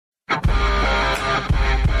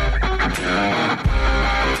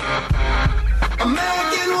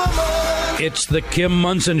It's the Kim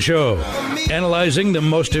Munson Show, analyzing the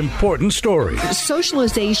most important stories.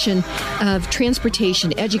 Socialization of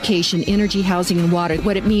transportation, education, energy, housing, and water.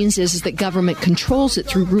 What it means is that government controls it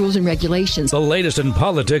through rules and regulations. The latest in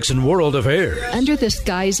politics and world affairs. Under this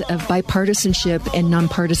guise of bipartisanship and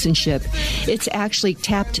nonpartisanship, it's actually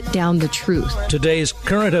tapped down the truth. Today's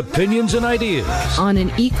current opinions and ideas. On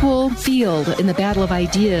an equal field in the battle of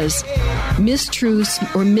ideas,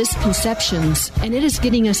 mistruths or misconceptions, and it is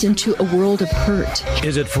getting us into a world of hurt.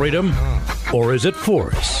 Is it freedom or is it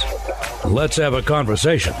force? Let's have a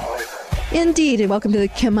conversation. Indeed, and welcome to the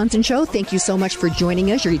Kim Munson Show. Thank you so much for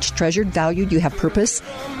joining us. You're each treasured, valued, you have purpose.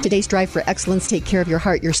 Today's drive for excellence, take care of your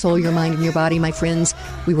heart, your soul, your mind, and your body, my friends.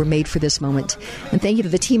 We were made for this moment. And thank you to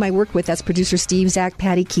the team I work with. That's producer Steve, Zach,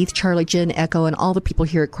 Patty, Keith, Charlie, Jen, Echo, and all the people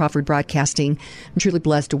here at Crawford Broadcasting. I'm truly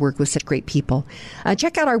blessed to work with such great people.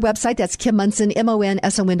 Check out our website. That's Kim Munson,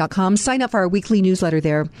 MONSON.com. Sign up for our weekly newsletter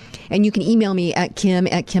there. And you can email me at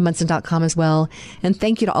kim@kimmunson.com as well. And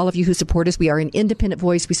thank you to all of you who support us. We are an independent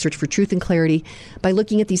voice. We search for truth and clarity by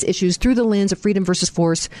looking at these issues through the lens of freedom versus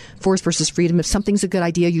force, force versus freedom. If something's a good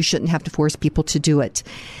idea, you shouldn't have to force people to do it.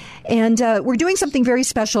 And we're doing something very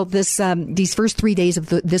special these first 3 days of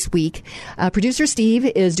this week. Producer Steve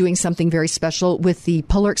is doing something very special with the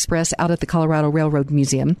Polar Express out at the Colorado Railroad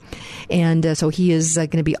Museum. And so he is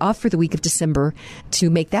going to be off for the week of December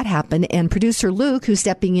to make that happen. And producer Luke, who's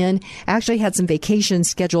stepping in, actually had some vacations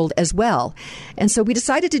scheduled as well. And so we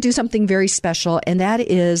decided to do something very special, and that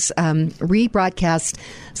is rebroadcast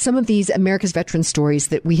some of these America's Veteran stories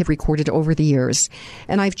that we have recorded over the years.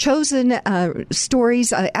 And I've chosen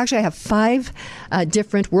stories. Actually, I have 5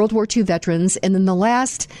 different World War II veterans, and then the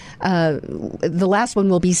last one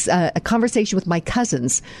will be a conversation with my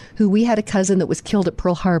cousins, who we had a cousin that was killed at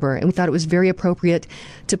Pearl Harbor, and we thought it was very appropriate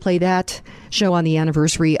to play that show on the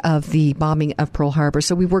anniversary of the bombing of Pearl Harbor.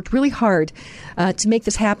 So we worked really hard to make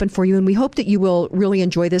this happen for you, and we hope that you will really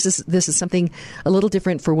enjoy this. This is something a little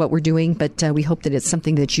different for what we're doing, but we hope that it's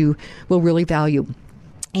something that you will really value.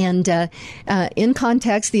 And in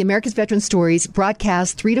context, the America's Veteran Stories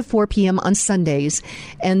broadcast 3 to 4 p.m. on Sundays,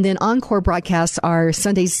 and then encore broadcasts are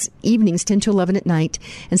Sundays evenings 10 to 11 at night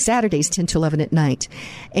and Saturdays 10 to 11 at night.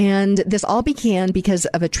 And this all began because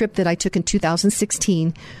of a trip that I took in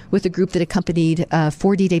 2016 with a group that accompanied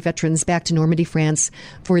 4 D-Day veterans back to Normandy, France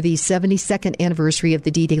for the 72nd anniversary of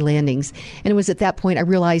the D-Day landings. And it was at that point I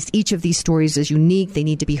realized each of these stories is unique. They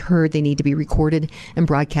need to be heard. They need to be recorded and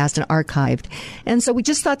broadcast and archived. And so we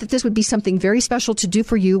just thought that this would be something very special to do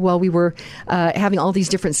for you while we were having all these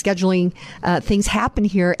different scheduling things happen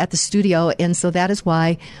here at the studio. And so that is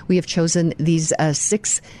why we have chosen these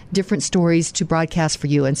 6 different stories to broadcast for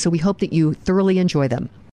you. And so we hope that you thoroughly enjoy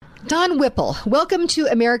them. Don Whipple, welcome to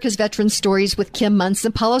America's Veteran Stories with Kim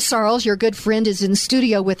Munson. Paula Sarles, your good friend, is in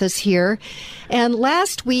studio with us here. And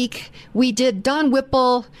last week, we did Don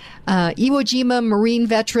Whipple, Iwo Jima Marine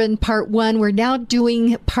Veteran, Part 1. We're now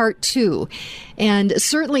doing Part 2. And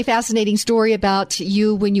certainly fascinating story about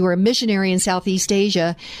you when you were a missionary in Southeast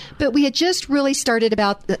Asia. But we had just really started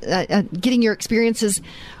about getting your experiences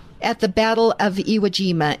at the Battle of Iwo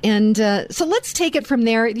Jima. And so let's take it from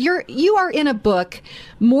there. You are in a book,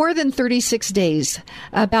 More Than 36 Days,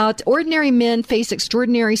 about ordinary men face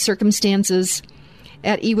extraordinary circumstances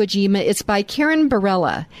at Iwo Jima. It's by Karen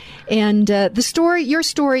Barella. And your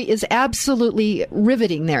story is absolutely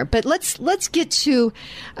riveting there. But let's get to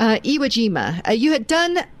Iwo Jima. You had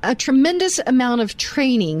done a tremendous amount of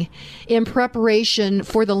training in preparation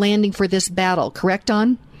for the landing for this battle, correct,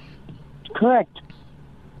 Don? Correct.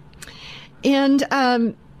 And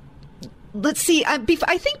let's see, I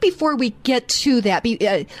think before we get to that,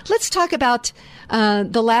 let's talk about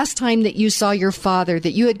the last time that you saw your father,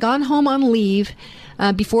 that you had gone home on leave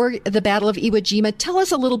before the Battle of Iwo Jima. Tell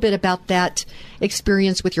us a little bit about that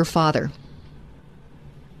experience with your father.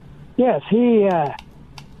 Yes, he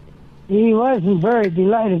wasn't very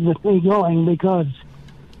delighted with me going because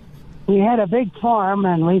we had a big farm,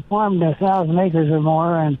 and we farmed 1,000 acres or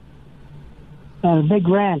more, and a big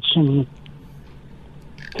ranch, and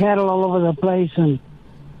cattle all over the place, and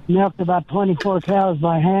milked about 24 cows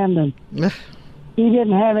by hand, and he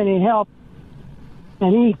didn't have any help,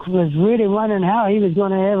 and he was really wondering how he was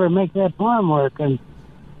going to ever make that farm work. And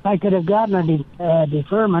I could have gotten a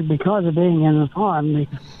deferment because of being in the farm,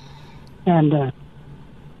 and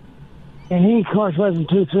he, of course, wasn't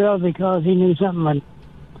too thrilled because he knew something would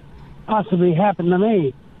possibly happen to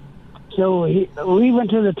me. So we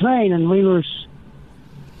went to the train, and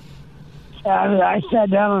I sat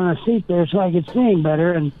down on a seat there so I could see him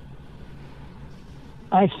better, and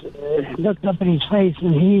I looked up in his face,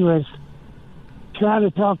 and he was trying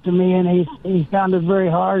to talk to me, and he found it very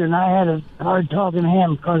hard, and I had a hard talking to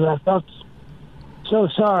him because I felt so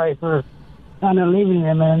sorry for kind of leaving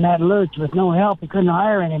him in that lurch with no help. He couldn't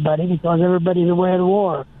hire anybody because everybody's away at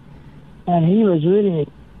war. And he was really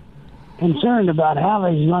concerned about how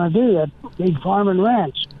he was going to do that big farm and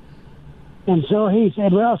ranch. And so he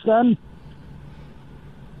said, well, son,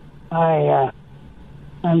 I'm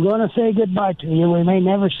going to say goodbye to you. We may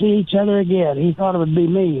never see each other again. He thought it would be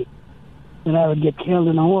me, that I would get killed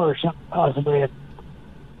in the war or something, possibly.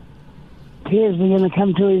 Tears began to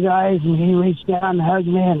come to his eyes, and he reached down and hugged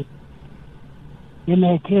me and gave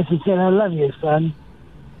me a kiss and said, I love you, son.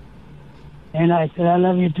 And I said, I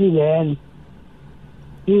love you too, Dad.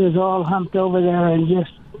 He was all humped over there and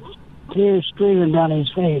just tears streaming down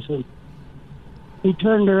his face. And he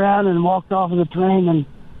turned around and walked off of the train and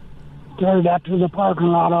started out to the parking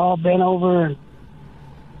lot, all bent over and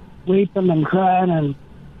weeping and crying. And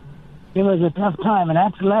it was a tough time. And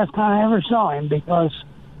that's the last time I ever saw him, because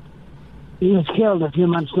he was killed a few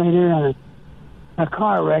months later in a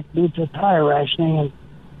car wreck due to tire rationing, and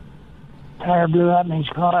tire blew out in his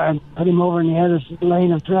car and put him over in the other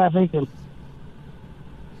lane of traffic, and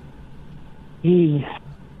the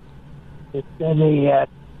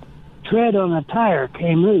tread on the tire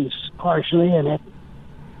came loose partially, and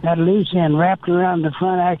that loose end wrapped around the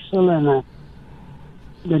front axle and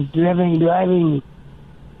the driving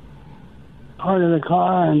part of the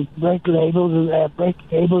car and brake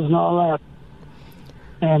cables and all that.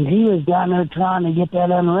 And he was down there trying to get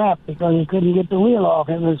that unwrapped because he couldn't get the wheel off.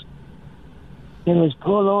 It was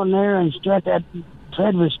pulled on there and that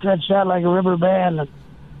tread was stretched out like a rubber band. And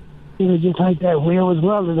it was just like that wheel was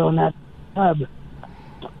welded on that tub.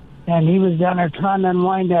 And he was down there trying to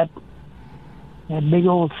unwind that big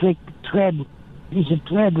old thick piece of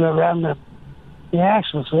tread around the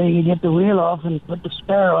axle so he could get the wheel off and put the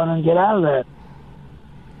spare on and get out of there.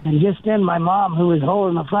 And just then my mom, who was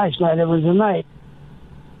holding the flashlight, it was the night,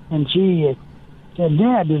 and she said,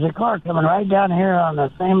 Dad, there's a car coming right down here on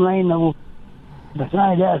the same lane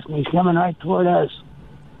beside us, and he's coming right toward us.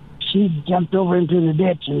 She jumped over into the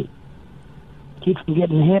ditch and keeps from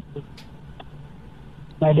getting hit.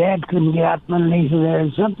 My dad couldn't get out from underneath of there,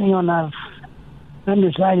 and something on the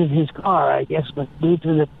underside of his car, I guess, was due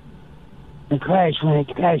to the crash when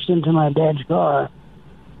it crashed into my dad's car. A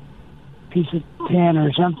piece of tin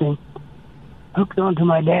or something hooked onto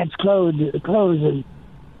my dad's clothes and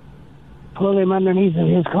pulled him underneath of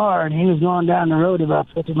his car, and he was going down the road about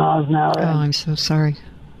 50 miles an hour. Oh, I'm so sorry.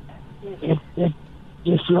 It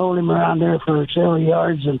just rolled him around there for several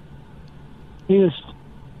yards, and he was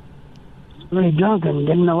really drunk and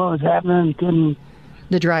didn't know what was happening.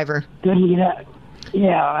 The driver couldn't get out.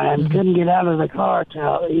 Yeah, and couldn't get out of the car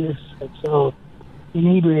till he was so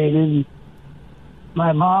inebriated. And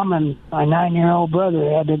my mom and my 9-year-old brother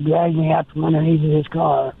had to drag me out from underneath of his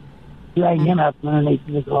car, drag him out from underneath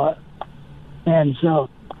of the car. And so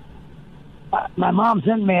my mom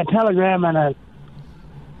sent me a telegram and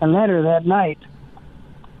a letter that night.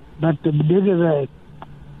 But due to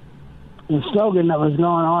the slogan that was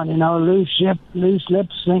going on, loose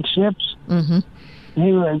lips sink ships. Mm-hmm.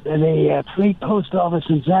 The Fleet Post Office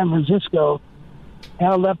in San Francisco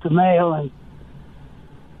held up the mail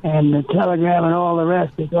and the telegram and all the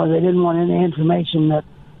rest because they didn't want any information that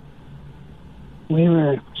we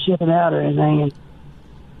were shipping out or anything. And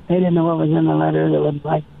they didn't know what was in the letter that would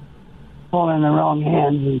fall in the wrong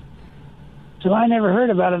hands. And so I never heard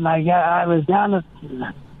about it. And I was down at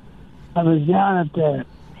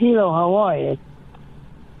Hilo, Hawaii,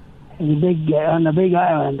 on the Big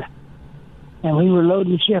Island, and we were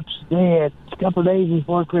loading ships a couple of days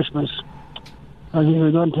before Christmas, because we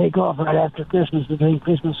were going to take off right after Christmas, between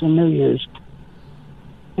Christmas and New Year's.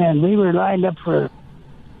 And we were lined up for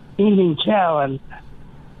evening chow, and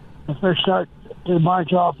the first start to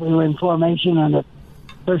march off, we were in formation, and the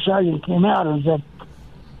first sergeant came out and said,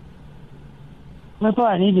 Whipple,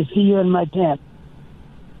 I need to see you in my tent.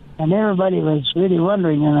 And everybody was really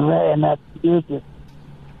wondering in that group that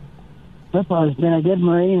Whipple has been a good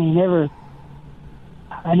Marine.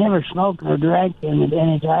 I never smoked or drank at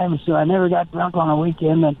any time, so I never got drunk on a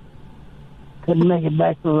weekend and couldn't make it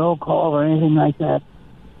back for roll call or anything like that.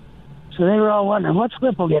 So they were all wondering, what's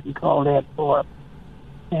Whipple getting called in for?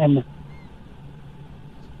 And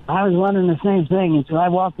I was wondering the same thing, and so I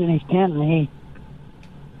walked in his tent, and he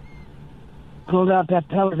pulled out that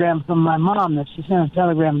telegram from my mom that she sent a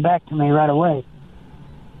telegram back to me right away.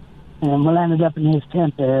 And we landed up in his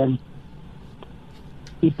tent there, and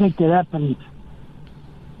he picked it up and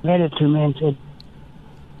read it to me and said,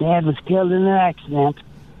 Dad was killed in an accident.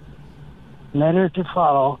 Letter to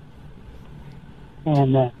follow.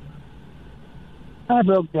 And I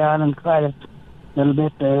broke down and cried a little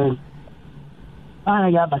bit there. And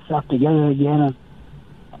finally got myself together again. And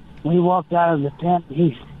we walked out of the tent. And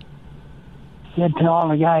he said to all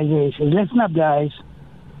the guys there, he said, "Listen up, guys.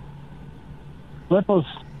 Whipple's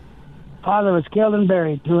father was killed and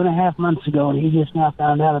buried 2.5 months ago, and he just now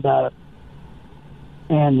found out about it."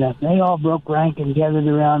 And they all broke rank and gathered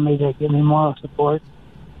around me to give me moral support.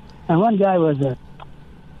 And one guy was a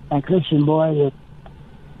Christian boy that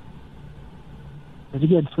was a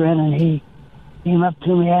good friend, and he came up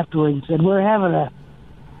to me afterwards and said, "We're having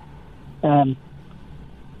a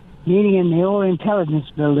meeting in the old intelligence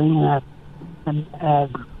building, and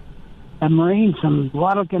a Marine from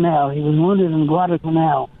Guadalcanal. He was wounded in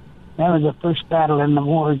Guadalcanal. That was the first battle in the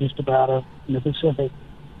war, just about, in the Pacific.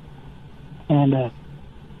 And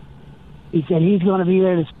he said he's going to be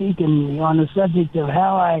there to speak on the subject of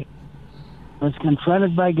how I was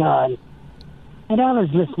confronted by God." And I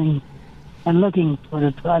was listening and looking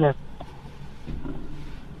to try to.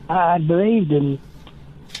 I believed and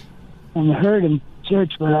heard in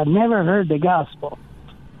church, but I'd never heard the gospel.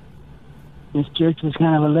 This church was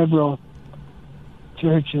kind of a liberal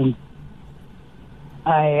church, and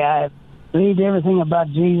I believed everything about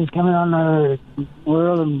Jesus coming on the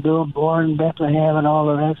world and being born in Bethlehem and all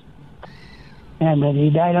the rest, and that he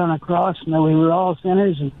died on a cross and that we were all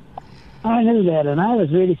sinners. And I knew that, and I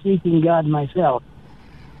was really seeking God myself,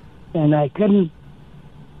 and I couldn't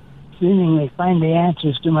seemingly find the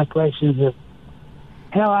answers to my questions of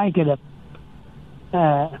how I could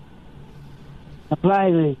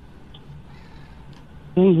apply the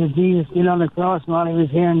things that Jesus did on the cross while he was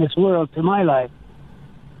here in this world to my life,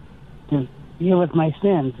 to deal with my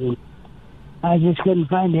sins. And I just couldn't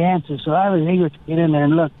find the answer, so I was eager to get in there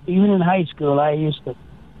and look. Even in high school, I used to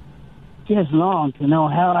just long to know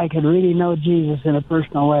how I could really know Jesus in a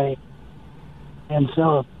personal way. And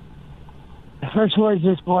so the first words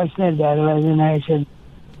this boy said that I was in there, he said,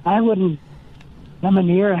 "I wouldn't come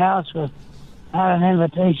into your house without an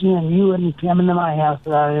invitation, and you wouldn't come into my house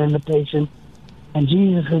without an invitation. And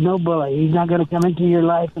Jesus is no bully. He's not going to come into your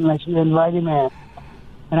life unless you invite him in."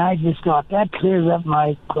 And I just thought, that clears up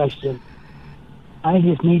my question. I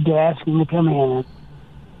just need to ask him to come in.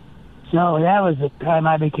 So that was the time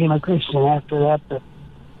I became a Christian. After that,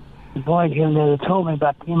 the boy that told me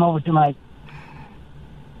about came over to my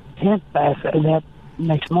tent that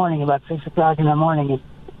next morning, about 6 o'clock in the morning, and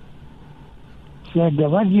said,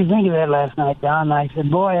 "What did you think of that last night, Don?" And I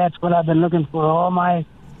said, "Boy, that's what I've been looking for all my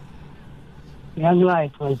young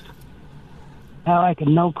life, was how I could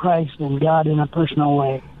know Christ and God in a personal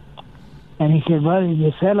way." And he said, "Well, did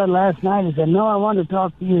you settle it last night?" I said, "No, I wanted to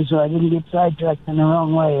talk to you so I didn't get sidetracked in the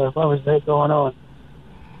wrong way or what was there going on."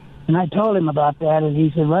 And I told him about that, and he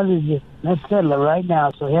said, "Well, let's settle it right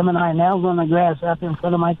now." So him and I knelt on the grass up in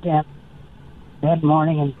front of my tent that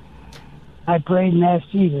morning, and I prayed and asked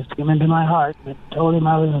Jesus to come into my heart, and told him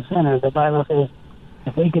I was a sinner. The Bible says,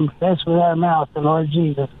 if we confess with our mouth the Lord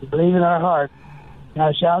Jesus and believe in our heart,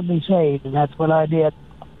 thou shalt be saved. And that's what I did.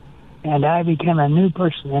 And I became a new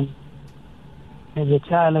person as a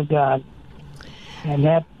child of God. And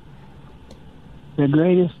that's the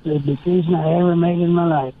greatest decision I ever made in my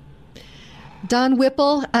life. Don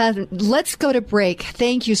Whipple, let's go to break.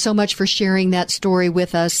 Thank you so much for sharing that story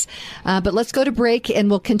with us. But let's go to break,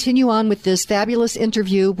 and we'll continue on with this fabulous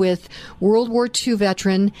interview with World War II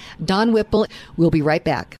veteran Don Whipple. We'll be right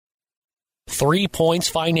back. 3 Points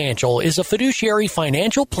Financial is a fiduciary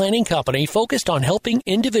financial planning company focused on helping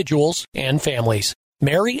individuals and families.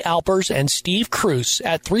 Mary Alpers and Steve Cruz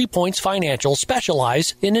at 3 Points Financial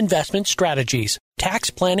specialize in investment strategies, tax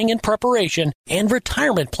planning and preparation, and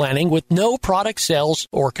retirement planning with no product sales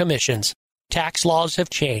or commissions. Tax laws have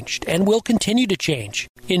changed and will continue to change.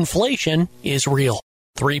 Inflation is real.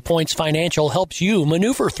 3 Points Financial helps you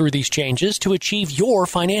maneuver through these changes to achieve your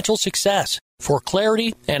financial success. For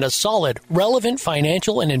clarity and a solid, relevant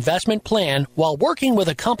financial and investment plan while working with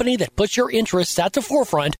a company that puts your interests at the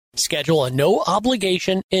forefront, schedule a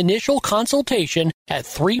no-obligation initial consultation at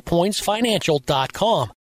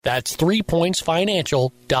 3pointsfinancial.com. That's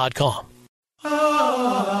 3pointsfinancial.com.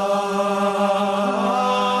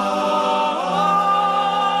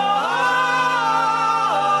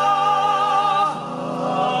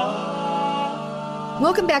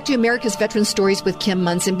 Welcome back to America's Veteran Stories with Kim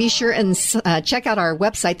Munson. Be sure and check out our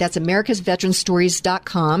website. That's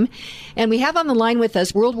americasveteranstories.com. And we have on the line with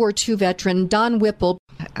us World War II veteran Don Whipple.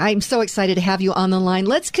 I'm so excited to have you on the line.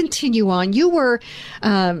 Let's continue on. You were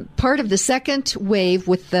part of the second wave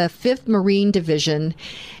with the 5th Marine Division.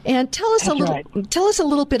 And tell us a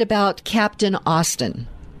little bit about Captain Austin.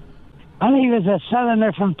 Well, he was a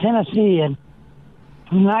Southerner from Tennessee, and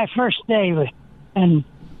from my first day, And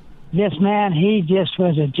this man, he just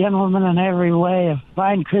was a gentleman in every way, a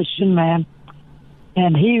fine Christian man.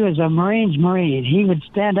 And he was a Marine's Marine. He would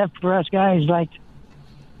stand up for us guys like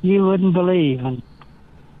you wouldn't believe. And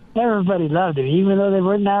everybody loved him, even though they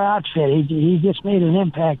weren't in our outfit. He just made an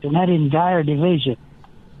impact in that entire division,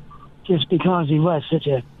 just because he was such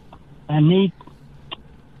a neat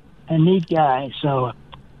guy. So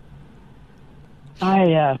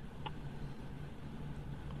when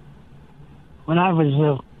I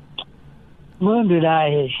was wounded,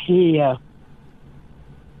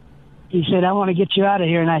 he said, I want to get you out of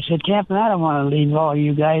here. And I said, Captain, I don't want to leave all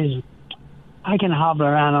you guys. I can hobble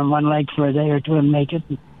around on one leg for a day or two and make it.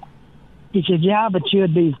 And he said, yeah, but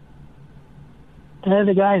the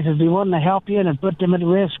other guys would be wanting to help you and put them at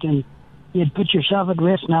risk, and you'd put yourself at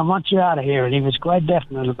risk, and I want you out of here. And he was quite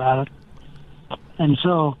definite about it. And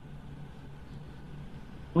so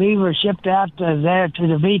we were shipped out there to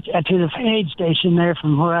the beach, to the aid station there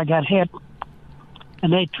from where I got hit.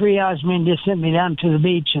 And they triaged me and just sent me down to the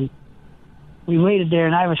beach, and we waited there,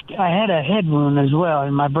 and I had a head wound as well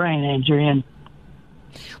in my brain injury. And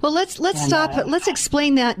well, let's stop. Let's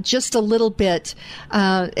explain that just a little bit.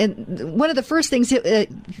 And one of the first things,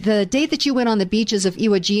 the day that you went on the beaches of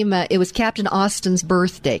Iwo Jima, it was Captain Austin's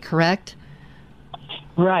birthday, correct?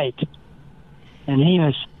 Right. And he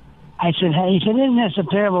said, isn't this a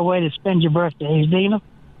terrible way to spend your birthday?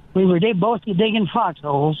 We were both digging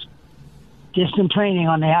foxholes, just in training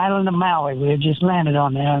on the island of Maui. We had just landed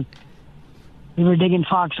on there. We were digging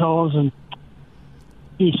foxholes, and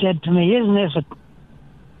he said to me, isn't this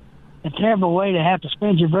a terrible way to have to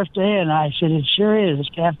spend your birthday? And I said, it sure is,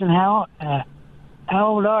 Captain. How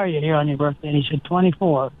old are you here on your birthday? And he said,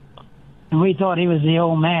 24. And we thought he was the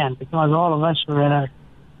old man, because all of us were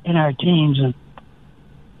in our teens. And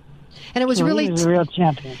it was really he was a real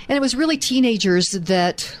champion. And it was really teenagers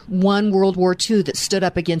that won World War II, that stood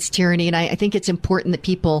up against tyranny. And I think it's important that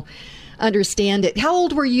people understand it. How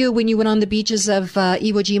old were you when you went on the beaches of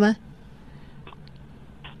Iwo Jima?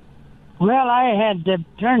 Well, I had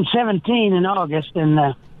turned 17 in August,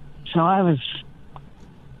 and so I was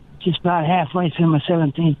just about halfway through my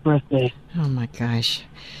 17th birthday. Oh, my gosh.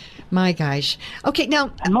 My gosh. Okay,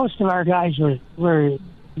 now... And most of our guys were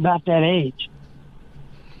about that age.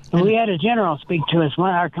 And we had a general speak to us,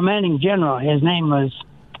 our commanding general. His name was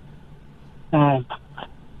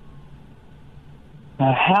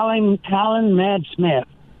Howland Mad Smith.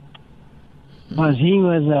 He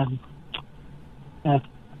was a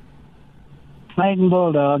fighting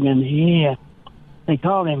bulldog, and they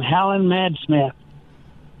called him Howland Mad Smith.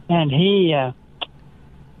 And he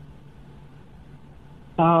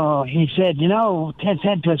said, Ted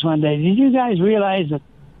said to us one day, did you guys realize that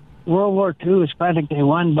World War II was practically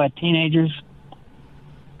won by teenagers?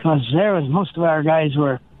 Because most of our guys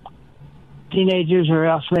were teenagers, or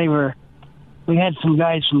else we had some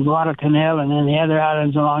guys from Guadalcanal and then the other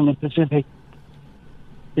islands along the Pacific.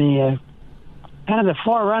 The kind of the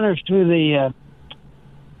forerunners to the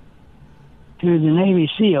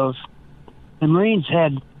Navy SEALs. The Marines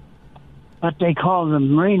had what they called the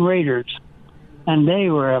Marine Raiders, and they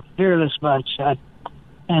were a fearless bunch.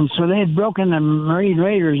 And so they had broken the Marine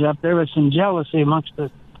Raiders up. There was some jealousy amongst the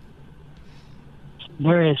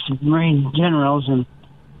various Marine generals, and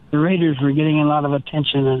the Raiders were getting a lot of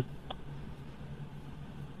attention. And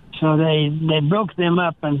so they broke them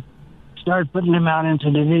up and started putting them out into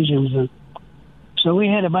divisions. And so we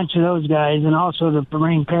had a bunch of those guys, and also the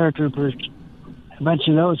Marine paratroopers. A bunch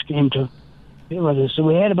of those came to it with us. So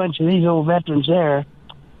we had a bunch of these old veterans there,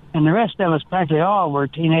 and the rest of us, practically all, were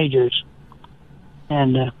teenagers.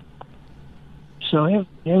 And so it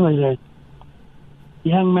was a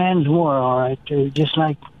young man's war, all right, too, just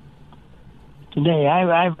like today.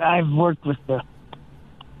 I've worked with the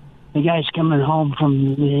guys coming home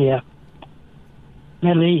from the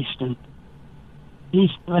Middle East, and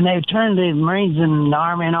when they turned the Marines and the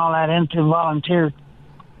Army and all that into volunteer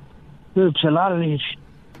groups, a lot of these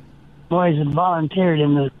boys had volunteered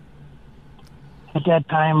at that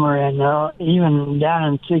time were even down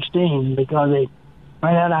in 16, because they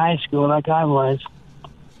right out of high school like I was,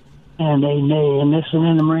 and they enlisted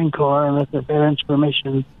in the Marine Corps and with their parents'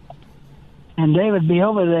 permission, and they would be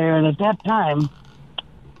over there. And at the time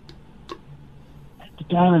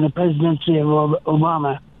of the presidency of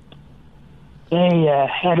Obama, they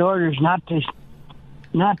had orders not to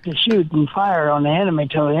shoot and fire on the enemy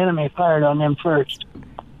till the enemy fired on them first.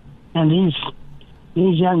 And these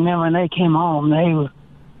young men, when they came home,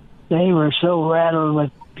 they were so rattled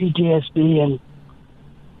with PTSD and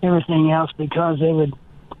everything else, because they would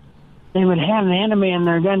have the enemy in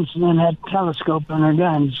their guns and that telescope in their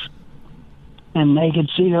guns, And they could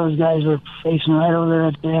see those guys were facing right over there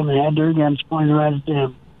at them and had their guns pointed right at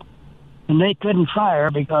them. And they couldn't fire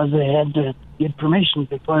because they had to get permission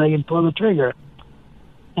before they could pull the trigger.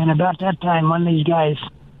 And about that time, one of these guys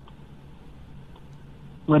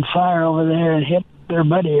would fire over there and hit their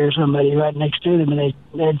buddy or somebody right next to them, and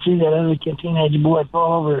they'd see that other teenage boy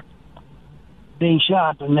fall over being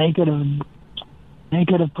shot, and they could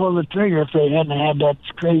have pulled the trigger if they hadn't had that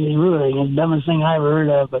crazy ruling. It's the dumbest thing I ever heard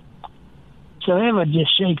of. But so it would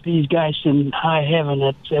just shake these guys in high heaven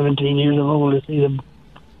at 17 years old to see them,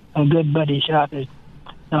 a good buddy shot. The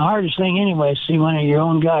hardest thing anyway is to see one of your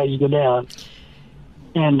own guys go down.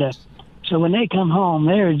 And so when they come home,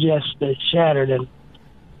 they're just shattered, and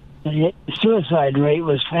the suicide rate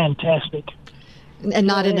was fantastic. And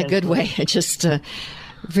not in a good way, just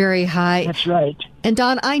very high. That's right. And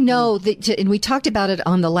Don, I know that, and we talked about it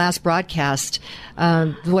on the last broadcast,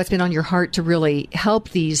 what's been on your heart to really help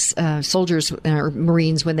these soldiers or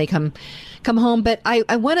Marines when they come home. But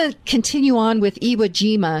I want to continue on with Iwo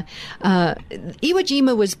Jima. Iwo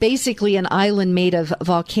Jima was basically an island made of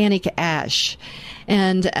volcanic ash.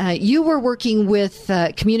 And you were working with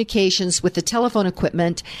communications with the telephone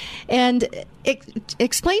equipment. And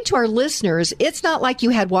explain to our listeners, it's not like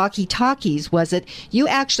you had walkie-talkies, was it? You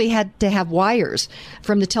actually had to have wires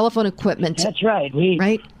from the telephone equipment. That's right.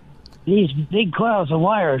 Right? These big coils of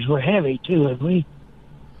wires were heavy, too. And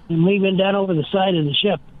we went down over the side of the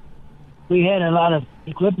ship. We had a lot of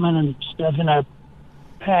equipment and stuff in our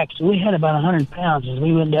packs. We had about 100 pounds as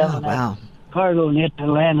we went down on that cargo net to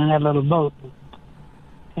land in that little boat.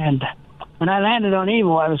 And when I landed on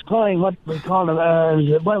Iwo, I was calling what we called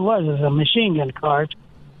a machine gun cart.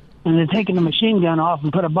 And they'd taken the machine gun off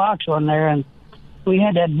and put a box on there, and we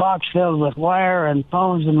had that box filled with wire and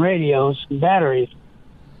phones and radios and batteries,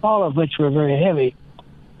 all of which were very heavy.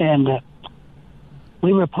 And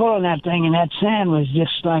we were pulling that thing, and that sand was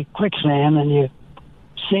just like quicksand, and you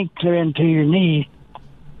sink clear into your knee.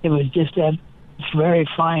 It was just that very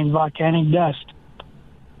fine volcanic dust.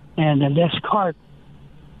 And this cart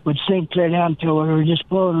would sink clear down till we were just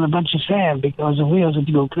pulling a bunch of sand because the wheels had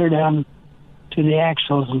to go clear down to the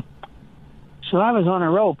axles. And so I was on a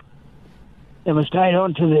rope that was tied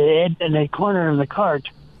onto the corner of the cart,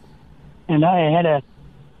 and I had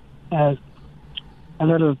a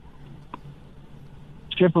little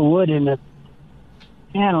strip of wood in the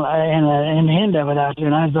handle in the end of it out there,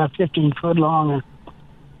 and I was about 15 foot long, and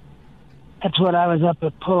that's what I was up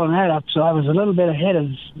at pulling that up. So I was a little bit ahead of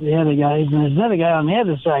the other guys, and there's another guy on the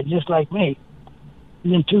other side just like me,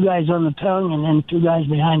 and then two guys on the tongue, and then two guys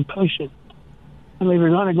behind pushing. And we were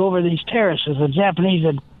going to go over these terraces. The Japanese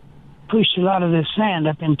had pushed a lot of this sand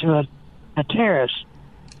up into a terrace,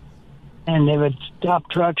 and they would stop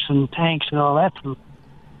trucks and tanks and all that from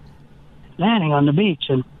landing on the beach.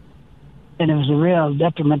 And it was a real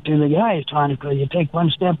detriment to the guys trying to, because you take one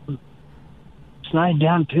step and slide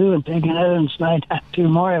down two, and take another and slide down two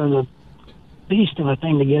more. It was a beast of a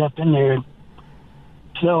thing to get up in there.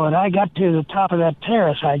 So when I got to the top of that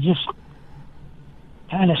terrace, I just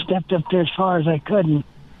kind of stepped up there as far as I could, and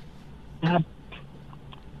not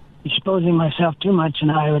exposing myself too much,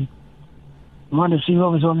 and I would want to see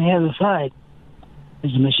what was on the other side.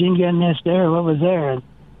 Is the machine gun nest there, or what was there? And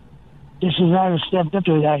just as I was stepped up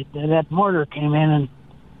to that mortar came in, and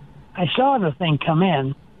I saw the thing come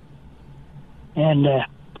in, and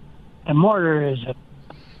the mortar is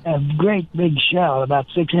a great big shell, about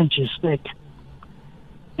 6 inches thick,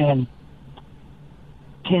 and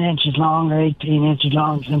 10 inches long or 18 inches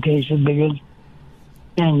long, in some cases bigger.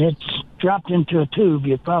 And it's dropped into a tube.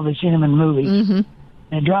 You've probably seen them in movies. Mm-hmm.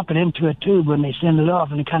 They drop it into a tube when they send it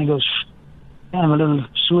off, and it kind of goes, kind of a little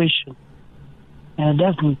swish. And it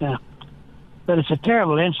doesn't, but it's a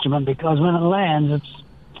terrible instrument, because when it lands, it's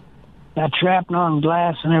got shrapnel and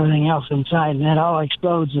glass and everything else inside, and it all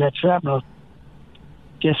explodes. That shrapnel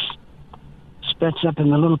just splits up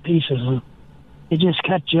into little pieces, and it just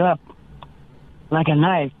cuts you up like a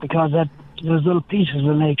knife, because those little pieces,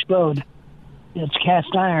 when they explode, it's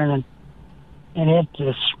cast iron, and it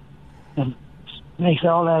just makes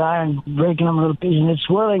all that iron breaking them little pieces. And it's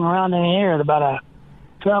swirling around in the air at about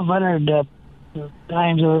 1,200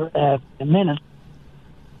 times a minute,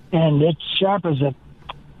 and it's sharp as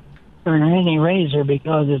any razor,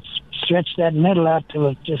 because it's stretched that metal out to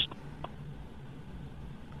a just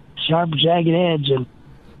sharp, jagged edge. And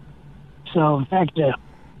so, in fact,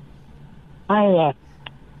 I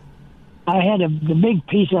had the big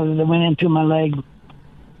piece of it that went into my leg.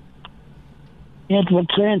 It went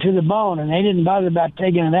clear into the bone, and they didn't bother about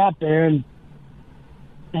taking it out there. And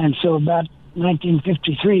so about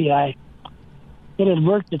 1953, it had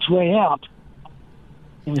worked its way out.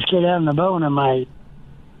 It was straight out on the bone of my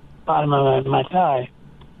bottom of my thigh,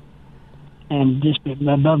 and just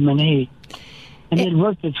above my knee. And it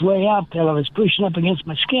worked its way out till I was pushing up against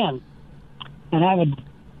my skin. And I would,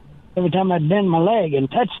 every time I'd bend my leg and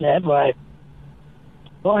touch that,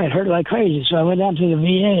 it hurt like crazy. So I went down to the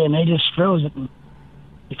VA, and they just froze it. And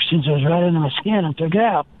since it was right under my skin, and took it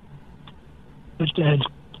out. But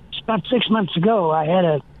about 6 months ago, I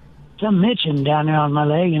had some itching down there on my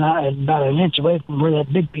leg, and I about an inch away from where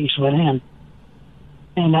that big piece went in.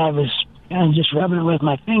 And I was kind of just rubbing it with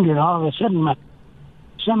my finger, and all of a sudden,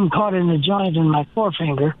 something caught in the joint in my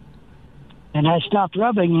forefinger, and I stopped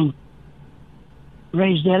rubbing and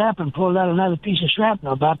raised that up and pulled out another piece of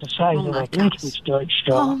shrapnel about the size of a Lincoln straw.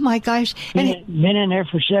 Oh, my gosh. Been in there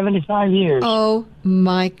for 75 years. Oh,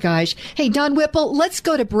 my gosh. Hey, Don Whipple, let's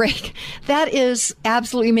go to break. That is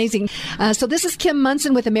absolutely amazing. So this is Kim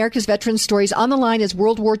Monson with America's Veteran Stories. On the line is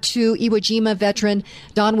World War II Iwo Jima veteran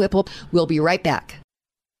Don Whipple. We'll be right back.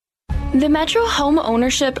 The metro home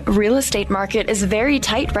ownership real estate market is very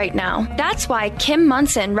tight right now. That's why Kim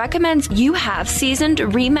Monson recommends you have seasoned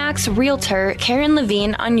RE/MAX realtor Karen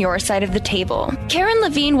Levine on your side of the table. Karen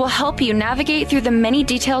Levine will help you navigate through the many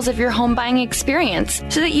details of your home buying experience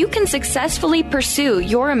so that you can successfully pursue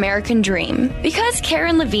your American dream. Because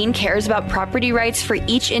Karen Levine cares about property rights for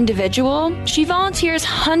each individual, she volunteers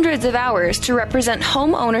hundreds of hours to represent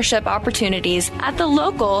home ownership opportunities at the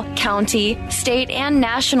local, county, state, and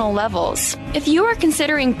national levels. If you are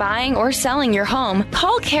considering buying or selling your home,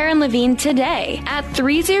 call Karen Levine today at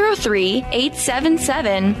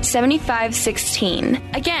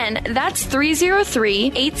 303-877-7516. Again, that's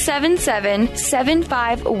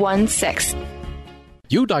 303-877-7516.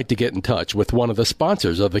 You'd like to get in touch with one of the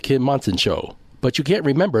sponsors of The Kim Monson Show, but you can't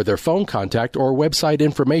remember their phone contact or website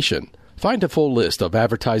information. Find a full list of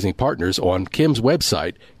advertising partners on Kim's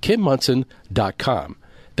website, kimmonson.com.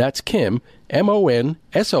 That's Kim,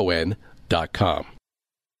 MONSON.com.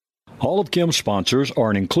 All of Kim's sponsors are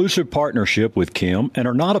an inclusive partnership with Kim and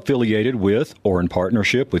are not affiliated with or in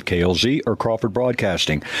partnership with KLZ or Crawford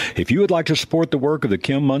Broadcasting. If you would like to support the work of the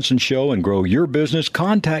Kim Monson Show and grow your business,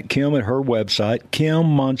 contact Kim at her website,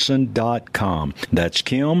 kimmonson.com. That's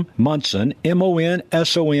Kim Monson,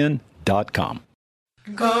 MONSON.com.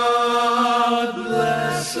 God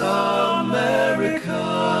bless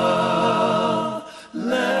America.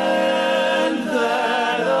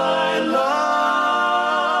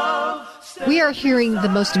 We are hearing the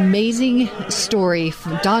most amazing story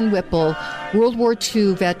from Don Whipple, World War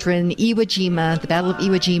II veteran, Iwo Jima, the Battle of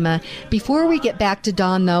Iwo Jima. Before we get back to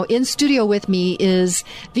Don, though, in studio with me is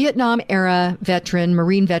Vietnam-era veteran,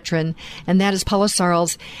 Marine veteran, and that is Paula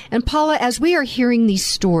Sarles. And Paula, as we are hearing these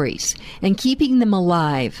stories and keeping them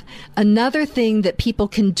alive, another thing that people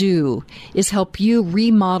can do is help you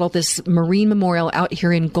remodel this Marine Memorial out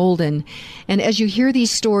here in Golden. And as you hear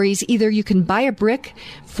these stories, either you can buy a brick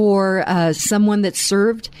for someone that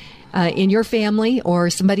served in your family or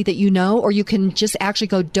somebody that you know, or you can just actually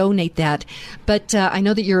go donate that. But I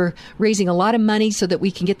know that you're raising a lot of money so that we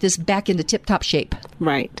can get this back into tip-top shape.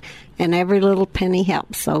 Right. And every little penny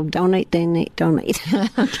helps. So donate.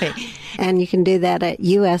 Okay. And you can do that at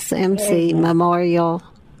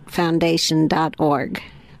usmcmemorialfoundation.org.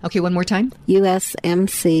 Okay, one more time.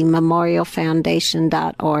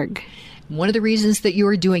 usmcmemorialfoundation.org. One of the reasons that you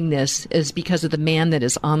are doing this is because of the man that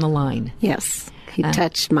is on the line. Yes. He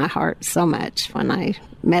touched my heart so much when I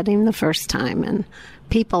met him the first time, and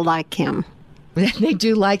people like him. They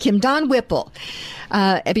do like him. Don Whipple,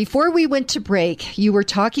 before we went to break, you were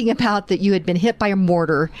talking about that you had been hit by a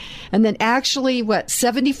mortar, and then actually,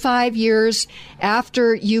 75 years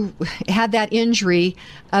after you had that injury,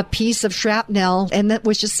 a piece of shrapnel, and that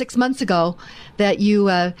was just 6 months ago that you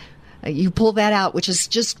pulled that out, which is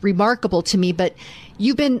just remarkable to me. But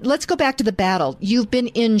let's go back to the battle. You've been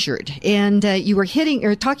injured, and you were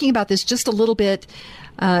talking about this just a little bit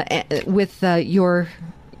with your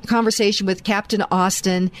conversation with Captain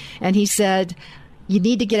Austin, and he said, you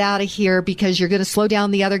need to get out of here because you're going to slow down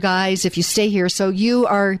the other guys if you stay here. So you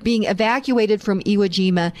are being evacuated from Iwo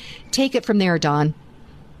Jima. Take it from there, Don.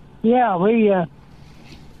 Yeah, we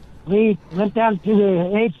went down to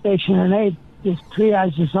the aid station, and they just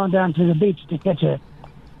triaged us on down to the beach to catch a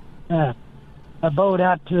boat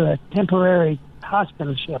out to a temporary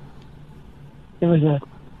hospital ship. It was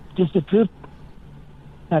just a troop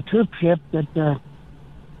ship that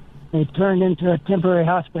they turned into a temporary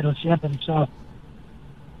hospital ship, and so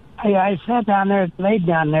I sat down there, laid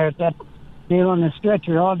down there at that deal on the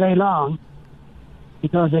stretcher all day long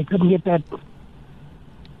because they couldn't get that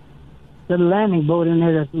little landing boat in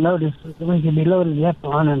there to load us so we could be loaded up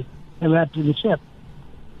on and out to the ship.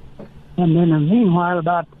 And then meanwhile,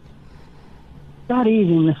 about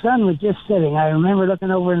evening, the sun was just setting. I remember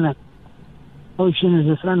looking over in the ocean as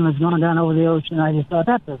the sun was going down over the ocean. I just thought,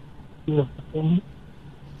 that's a beautiful thing.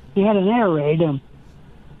 We had an air raid, and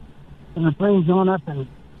the plane's going up, and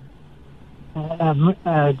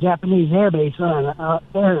Japanese air base on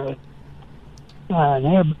an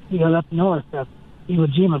airfield up north of Iwo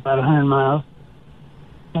Jima, about 100 miles.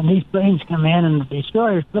 And these planes come in, and the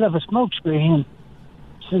destroyers put up a smoke screen,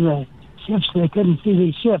 so the ships, they couldn't see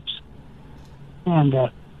these ships. And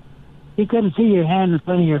you couldn't see your hand in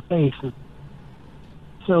front of your face. And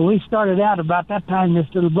so we started out about that time. This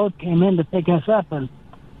little boat came in to pick us up, and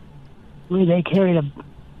they carried it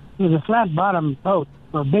was a flat bottom boat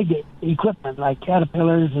for big equipment like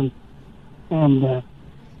caterpillars and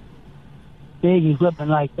big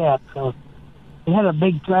equipment like that. So they had a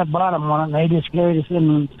big flat bottom on it, and they just carried us in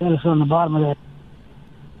and set us on the bottom of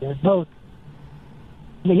that boat.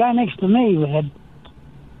 The guy next to me had,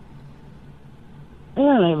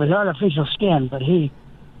 apparently it was artificial skin, but it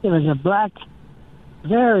was a black,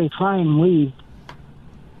 very fine weave.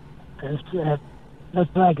 It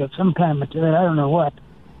looked like some kind of material, I don't know what.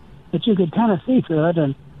 But you could kind of see through it,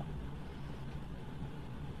 and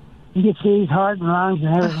you could see his heart and lungs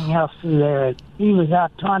and everything else through there. And he was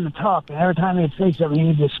out trying to talk, and every time he'd say something, he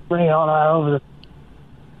would just spray all over the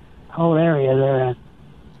whole area there. And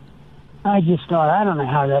I just thought, I don't know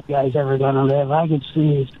how that guy's ever going to live. I could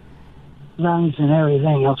see his lungs and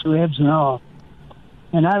everything else, ribs and all.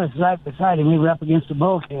 And I was right beside him. We were up against the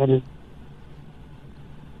bulkhead. And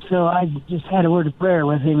so I just had a word of prayer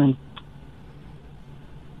with him and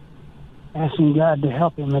asking God to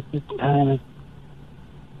help him at this time. And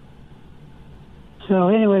so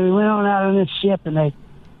anyway, we went on out on this ship, and they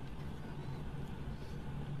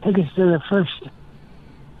took us to the first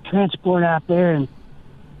transport out there, and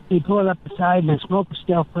he pulled up beside, and the smoke was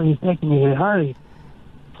still pretty thick, and you could hardly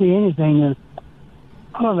see anything. And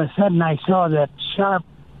all of a sudden, I saw that sharp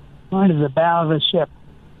point of the bow of the ship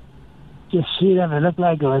just shoot up. It looked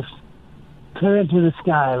like it was clear into the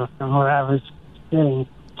sky from where I was sitting.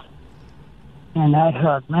 And I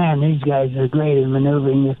thought, man, these guys are great in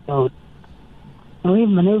maneuvering this boat. And we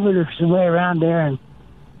maneuvered our way around there and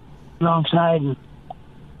alongside, and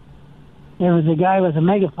there was a guy with a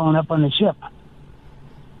megaphone up on the ship.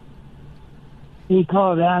 He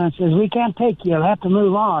called down and says, "We can't take you. You'll have to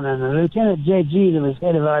move on." And the Lieutenant J.G. that was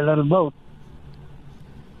head of our little boat,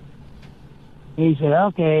 he said,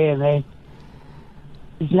 "Okay." And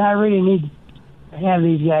he said, "I really need to have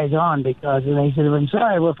these guys on because," and they said, "I'm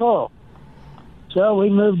sorry, we're full." So we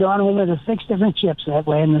moved on. We went to 6 different ships that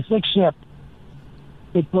way. And the 6th ship,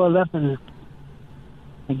 they pulled up, and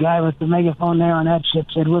the guy with the megaphone there on that ship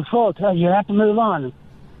said, "We're full. Tell you have to move on."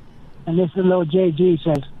 And this little old JG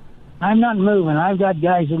says, "I'm not moving. I've got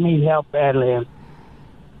guys that need help badly. And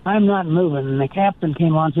I'm not moving." And the captain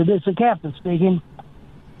came on and said, "This is the captain speaking."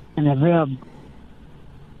 And a real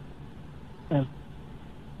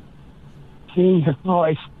senior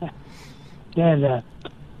voice said,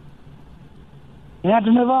 "You have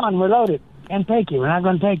to move on. We're loaded. Can't take you. We're not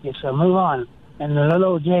going to take you, so move on." And the little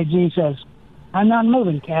old JG says, "I'm not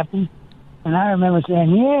moving, Captain." And I remember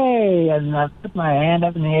saying, "Yay!" And I put my hand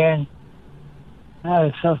up in the air, and I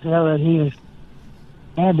was so thrilled that he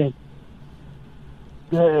had the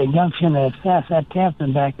gumption to sass that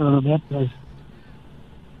captain back a little bit, because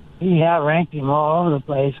he outranked him all over the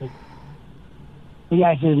place. And the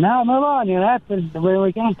guy said, "No, move on. That's where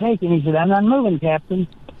we can't take you." And he said, "I'm not moving, Captain.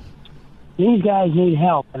 These guys need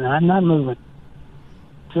help, and I'm not moving."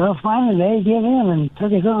 So finally they gave in and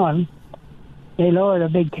took us on. They lowered a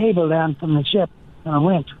big cable down from the ship, from a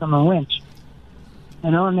winch.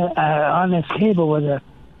 And on this cable was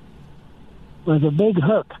a big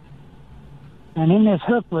hook. And in this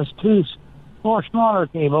hook was 4 smaller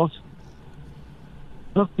cables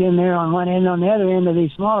hooked in there on one end. On the other end of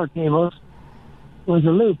these smaller cables was a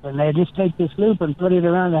loop, and they just take this loop and put it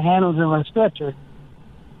around the handles of a stretcher.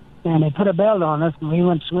 And they put a belt on us, and we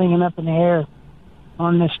went swinging up in the air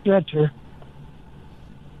on this stretcher.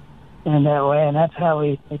 And that way, and that's how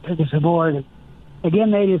they took us aboard. And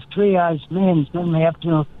again, they just triaged me and sent me up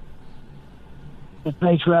to the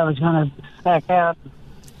place where I was going to back out.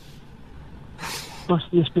 Supposed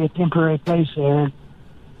to just be a temporary place there.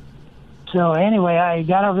 So anyway, I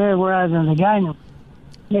got over there where I was, and the guy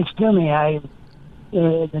next to me,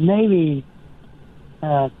 the Navy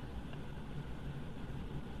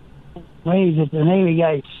ways that the Navy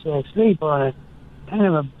guys sleep on it, kind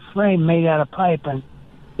of a frame made out of pipe and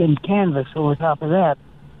in canvas over top of that.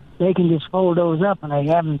 They can just fold those up, and they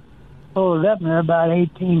have them folded up, and there are about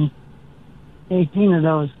 18 of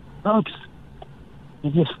those bunks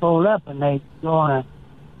just fold up and they go on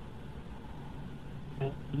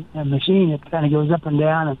a machine that kind of goes up and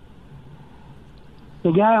down. And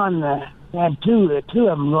the guy had two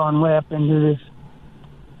of them going way up into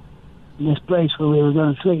this place where we were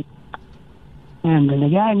going to sleep. And the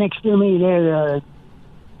guy next to me there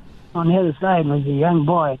on the other side was a young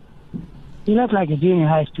boy. He looked like a junior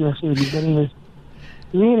high school student, but he was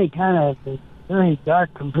really kind of a very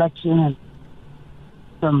dark complexion and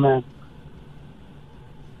from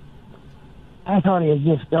I thought he was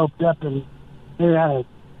just doped up and clear out of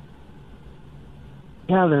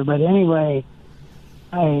color. But anyway,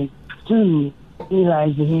 I soon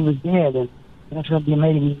realized that he was dead, and that's what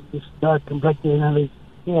made him this dark complexion of his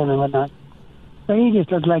skin and whatnot. So he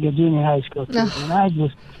just looked like a junior high school student, and I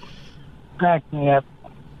just cracked me up.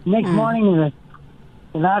 Next morning,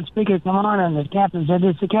 the loudspeaker come on, and the captain said,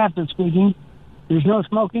 "It's the captain speaking. There's no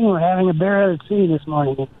smoking. We're having a bear at sea this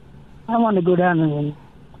morning." And I wanted to go down and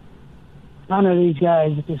honor these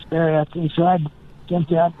guys at this bear at sea, so I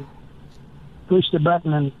jumped out and pushed the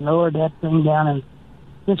button and lowered that thing down, and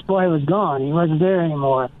this boy was gone. He wasn't there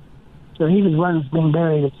anymore. So he was one that's being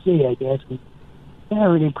buried at sea, I guess. And that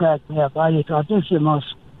really cracked me up. I just thought, this is the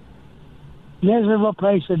most miserable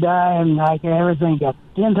place to die and I could ever think of.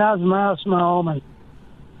 10,000 miles from home and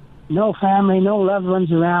no family, no loved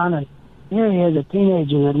ones around, and here he is, a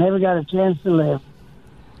teenager that never got a chance to live.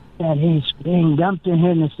 And he's being dumped in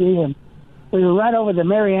here in the sea. And we were right over the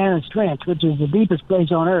Marianas Trench, which is the deepest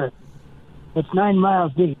place on Earth. It's 9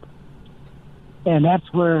 miles deep. And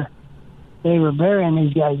that's where they were burying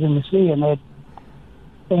these guys in the sea. And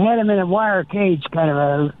they had them in a wire cage, kind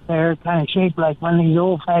of shaped like one of these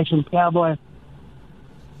old-fashioned cowboy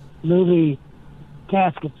movie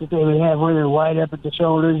caskets that they would have where they're wide up at the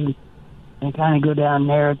shoulders and kind of go down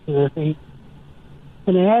narrow to their feet.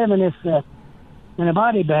 And they had them in this in a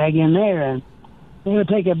body bag in there, and they would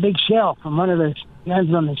take a big shell from one of the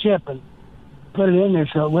guns on the ship and put it in there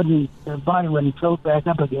so their body wouldn't float back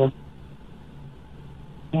up again.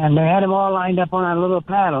 And they had them all lined up on a little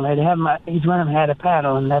paddle. They'd have each one of them had a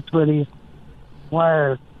paddle, and that's where these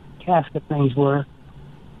wire casket things were.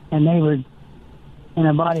 And they were in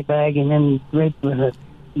a body bag and then draped with an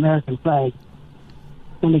American flag.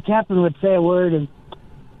 And the captain would say a word, and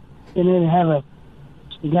then they'd have a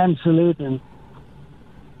gun salute, and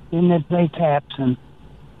then they'd play taps, and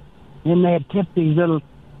then they'd tip these little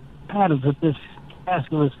paddles that this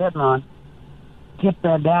casket was sitting on, tip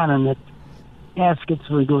that down, and the caskets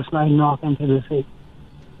would go sliding off into the sea.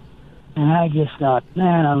 And I just thought,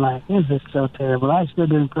 man, I'm like, this is so terrible. I stood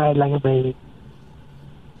there and cried like a baby.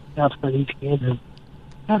 Felt for these kids. And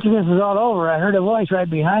after this was all over, I heard a voice right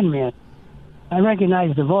behind me. I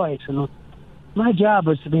recognized the voice, and my job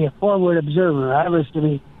was to be a forward observer. I was to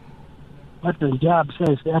be what the job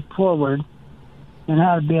says, up forward, and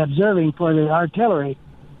I would be observing for the artillery,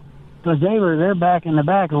 because they're back in the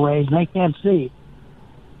back a ways, and they can't see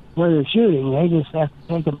where they're shooting. They just have to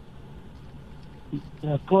take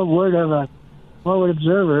a forward of a forward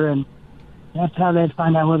observer, and that's how they'd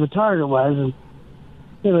find out where the target was. And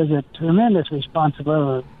it was a tremendous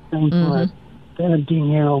responsibility thing for a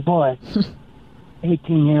 17-year-old boy,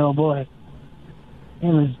 18-year-old boy. It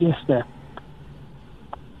was just a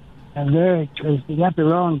very, because you got the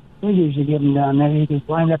wrong figures you give them down there, you could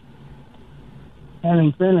wind up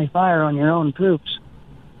having friendly fire on your own troops.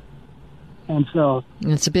 And so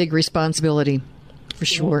it's a big responsibility, for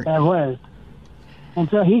sure. That was. And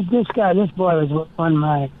so this boy was on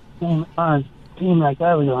my team like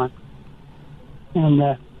I was on. And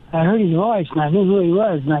I heard his voice, and I knew who he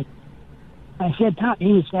was. And I said, Tom,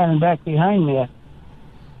 he was standing back behind me.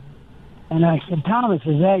 And I said, Thomas,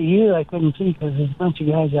 is that you? I couldn't see because there's a bunch of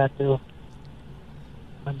guys out there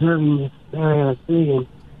observing this area of the sea and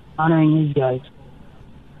honoring these guys.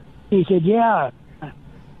 He said, yeah.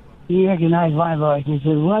 He recognized my voice. He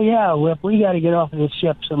said, well, yeah, Whip, we got to get off of this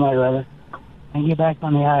ship somewhere or other and get back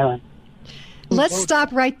on the island. Let's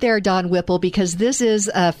stop right there, Don Whipple, because this is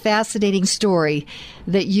a fascinating story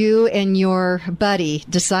that you and your buddy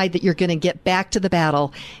decide that you're going to get back to the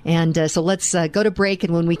battle. And so let's go to break,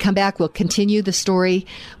 and when we come back, we'll continue the story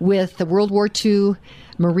with the World War II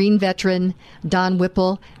Marine veteran Don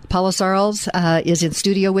Whipple. Paulo Sarles is in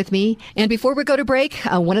studio with me. And before we go to break,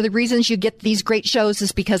 one of the reasons you get these great shows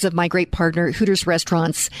is because of my great partner, Hooters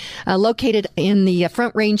Restaurants. Located in the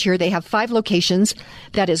Front Range here, they have 5 locations.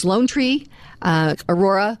 That is Lone Tree,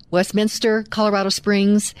 Aurora, Westminster, Colorado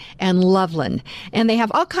Springs, and Loveland. And they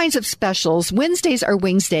have all kinds of specials. Wednesdays are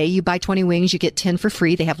Wings Day. You buy 20 wings, you get 10 for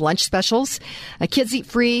free. They have lunch specials, kids eat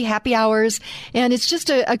free, happy hours, and it's just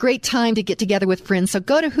a great time to get together with friends. So So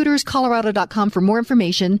go to HootersColorado.com for more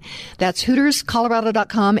information. That's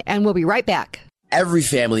HootersColorado.com, and we'll be right back. Every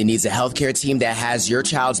family needs a healthcare team that has your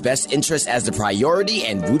child's best interest as the priority,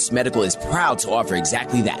 and Roots Medical is proud to offer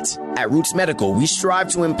exactly that. At Roots Medical, we strive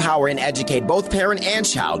to empower and educate both parent and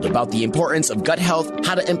child about the importance of gut health,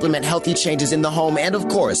 how to implement healthy changes in the home, and of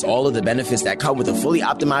course, all of the benefits that come with a fully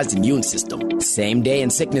optimized immune system. Same day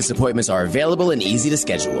and sickness appointments are available and easy to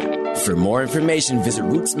schedule. For more information, visit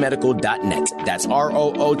rootsmedical.net. That's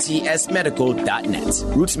ROOTS medical.net.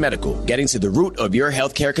 Roots Medical, getting to the root of your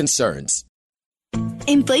healthcare concerns.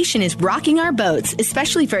 Inflation is rocking our boats,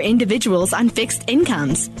 especially for individuals on fixed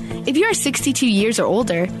incomes. If you are 62 years or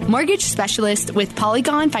older, mortgage specialist with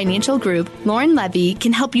Polygon Financial Group, Lauren Levy,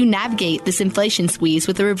 can help you navigate this inflation squeeze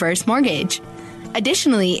with a reverse mortgage.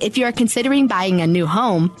 Additionally, if you are considering buying a new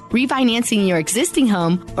home, refinancing your existing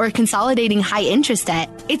home, or consolidating high interest debt,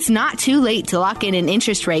 it's not too late to lock in an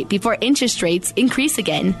interest rate before interest rates increase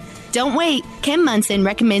again. Don't wait. Kim Munson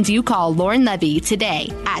recommends you call Lauren Levy today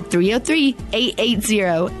at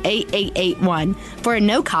 303-880-8881 for a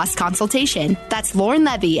no-cost consultation. That's Lauren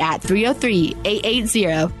Levy at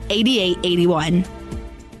 303-880-8881.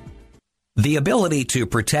 The ability to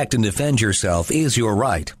protect and defend yourself is your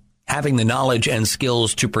right. Having the knowledge and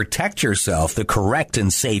skills to protect yourself the correct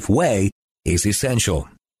and safe way is essential.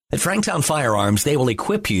 At Franktown Firearms, they will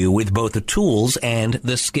equip you with both the tools and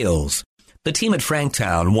the skills. The team at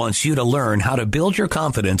Franktown wants you to learn how to build your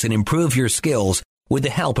confidence and improve your skills with the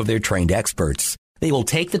help of their trained experts. They will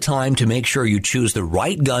take the time to make sure you choose the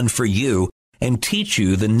right gun for you and teach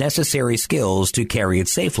you the necessary skills to carry it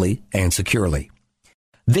safely and securely.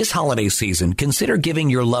 This holiday season, consider giving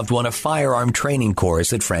your loved one a firearm training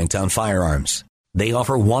course at Franktown Firearms. They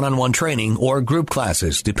offer one-on-one training or group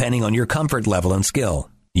classes depending on your comfort level and skill.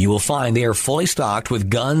 You will find they are fully stocked with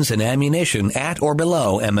guns and ammunition at or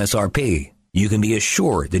below MSRP. You can be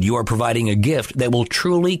assured that you are providing a gift that will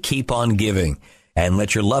truly keep on giving and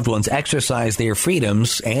let your loved ones exercise their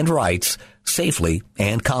freedoms and rights safely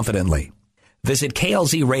and confidently. Visit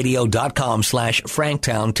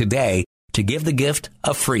klzradio.com/Franktown today to give the gift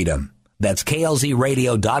of freedom. That's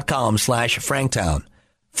klzradio.com/Franktown.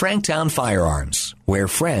 Franktown Firearms, where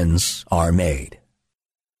friends are made.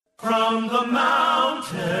 From the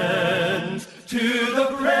mountains to the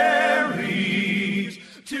prairies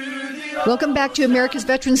to the... Welcome back to America's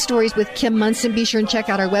Veteran Stories with Kim Munson. Be sure and check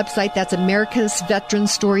out our website. That's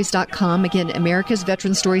americasveteranstories.com. Again,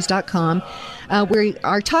 americasveteranstories.com. We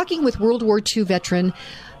are talking with World War II veteran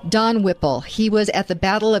Don Whipple. He was at the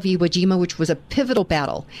Battle of Iwo Jima, which was a pivotal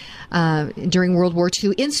battle during World War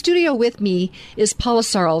II. In studio with me is Paula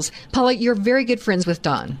Sarles. Paula, you're very good friends with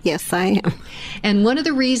Don. Yes, I am. And one of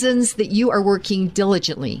the reasons that you are working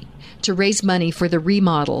diligently to raise money for the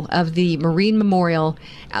remodel of the Marine Memorial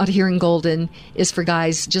out here in Golden is for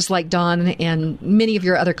guys just like Don and many of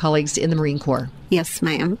your other colleagues in the Marine Corps. Yes,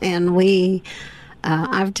 ma'am. And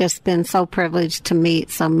I've just been so privileged to meet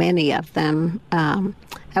so many of them.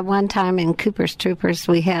 At one time in Cooper's Troopers,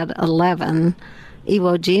 we had 11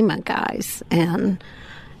 Iwo Jima guys, and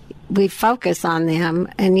we focus on them,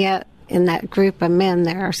 and yet in that group of men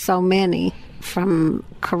there are so many from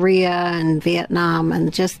Korea and Vietnam,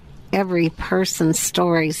 and just every person's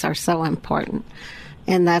stories are so important.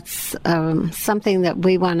 And that's something that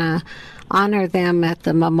we want to honor them at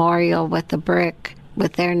the memorial with the brick,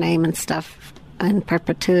 with their name and stuff in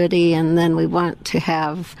perpetuity, and then we want to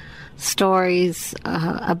have stories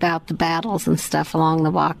about the battles and stuff along the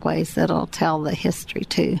walkways that'll tell the history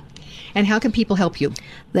too. And how can people help you?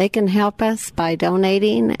 They can help us by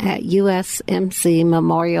donating at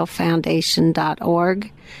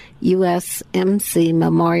usmcmemorialfoundation.org,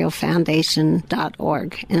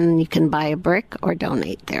 usmcmemorialfoundation.org, and you can buy a brick or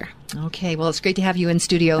donate there. Okay, well, it's great to have you in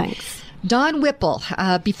studio. Thanks. Don Whipple,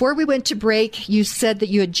 before we went to break, you said that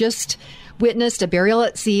you had just witnessed a burial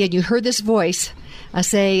at sea, and you heard this voice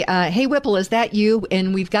say, hey, Whipple, is that you?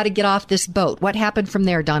 And we've got to get off this boat. What happened from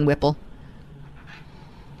there, Don Whipple?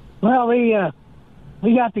 Well, we got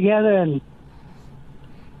together, and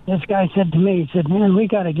this guy said to me, he said, man, we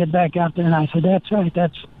got to get back out there. And I said, that's right.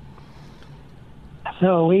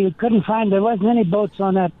 So we couldn't find, there wasn't any boats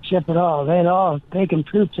on that ship at all. They had all taken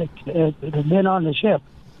troops that had been on the ship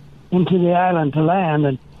into the island to land.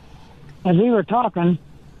 And as we were talking,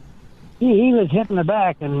 he was hitting the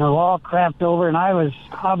back, and the wall cramped over, and I was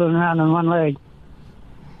hobbling around on one leg.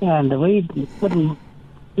 And we couldn't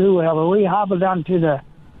do well, but we hobbled down to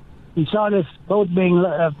we saw this boat being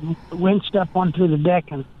winched up onto the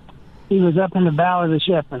deck, and he was up in the bow of the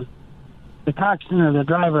ship, and the coxswain or the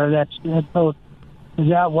driver of that boat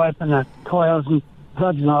was out wiping the coils and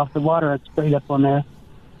plugs off the water that sprayed up on there.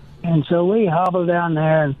 And so we hobbled down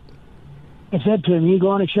there, and I said to him, "You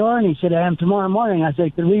going ashore?" And he said, "I am tomorrow morning." I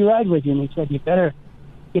said, "Could we ride with you?" And he said, "You better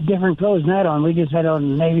get different clothes than that on." We just had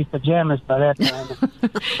on Navy pajamas by that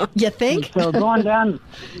time. You think? And so going down,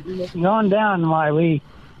 while we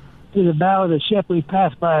to the bow of the ship, we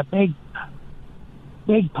passed by a big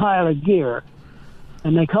pile of gear,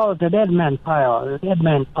 and they call it the dead man pile. The dead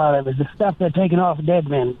man pile. It was the stuff they're taking off dead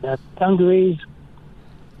men: dungarees,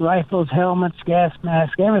 rifles, helmets, gas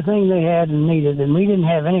masks, everything they had and needed. And we didn't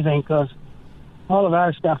have anything because all of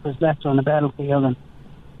our stuff was left on the battlefield. And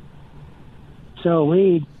so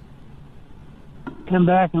we come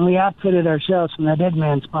back and we outfitted ourselves from the dead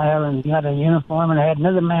man's pile and got a uniform, and I had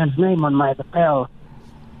another man's name on my lapel.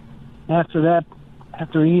 After that,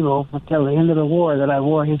 after Iwo, until the end of the war, that I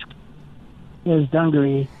wore his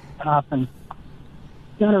dungaree top and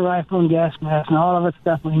got a rifle and gas mask and all of the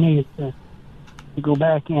stuff we needed to go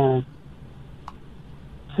back in.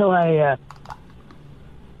 So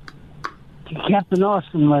Captain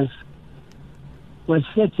Austin was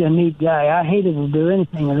such a neat guy. I hated to do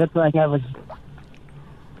anything that looked like I was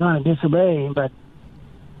going to disobey him, but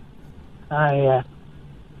I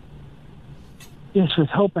just was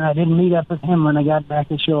hoping I didn't meet up with him when I got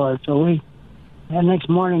back ashore. So that next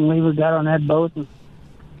morning we got on that boat and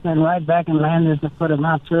then right back and landed at the foot of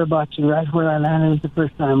Mount Suribachi, right where I landed the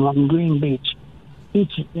first time, on Green Beach. They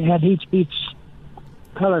had each beach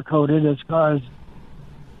color-coded as cars,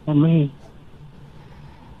 and we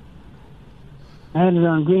landed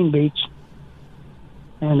on Green Beach,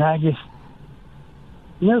 and I just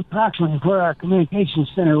knew approximately where our communications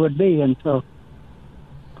center would be, and so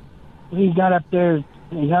we got up there,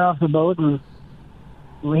 we got off the boat, and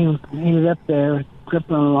we made it up there,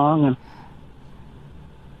 crippling along, and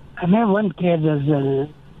I remember one kid was a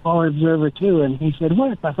forward observer, too, and he said,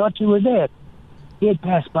 "What? I thought you were dead." He had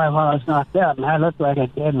passed by while I was knocked out, and I looked like a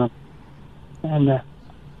dead one. And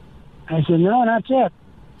I said, "No, not yet."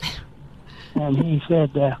 And he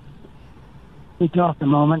said, we talked a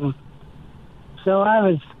moment. And so I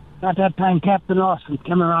was, at that time, Captain Austin,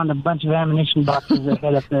 coming around a bunch of ammunition boxes that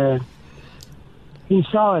had up there. He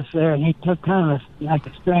saw us there, and he took kind of like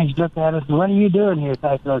a strange look at us. "What are you doing here?"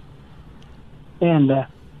 type look. And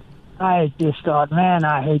I just thought, man,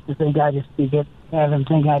 I hate to think I just have him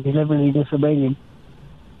think I deliberately disobeyed him.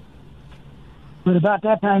 But about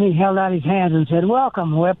that time, he held out his hands and said,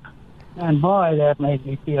 "Welcome, Whip." And boy, that made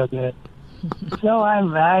me feel good. So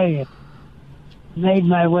I made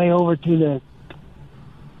my way over to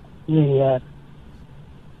the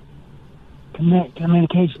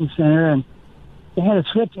communication center, and they had a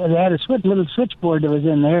little switchboard that was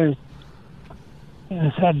in there. And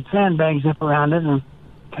it had sandbags up around it and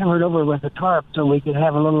covered over with a tarp so we could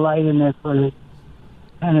have a little light in there for the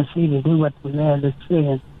Tennessee to do what we had to see.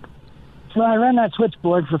 And so I ran that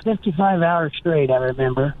switchboard for 55 hours straight, I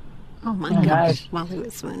remember. Oh, my gosh, while he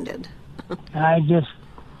was wounded. I just,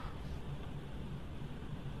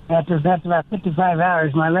 after about 55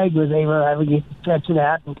 hours, my leg was I would get to stretch it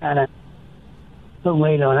out and kind of put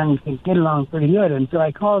weight on it and get along pretty good. And so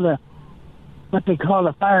I called what they call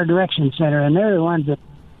the Fire Direction Center, and they're the ones that,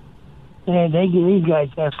 these guys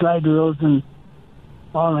have slide rules and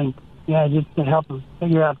all, and just to help them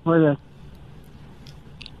figure out where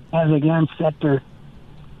have the gun set their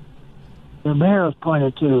barrels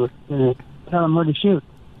pointed to tell them where to shoot.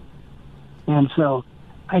 And so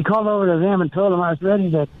I called over to them and told them I was ready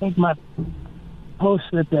to take my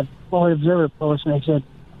post at the forward observer post, and they said,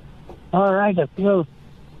 "All right, I feel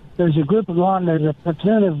there's a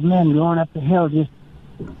platoon of men going up the hill just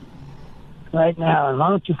right now, and why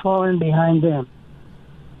don't you fall in behind them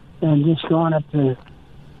and just go on up to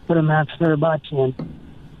put them out Suribachi and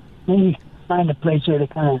maybe find a place there to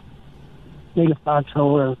kind of dig a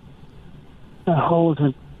foxhole or a hole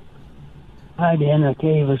to hide in, a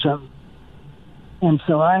cave or something." And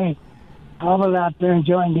so I hobbled out there and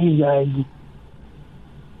joined these guys and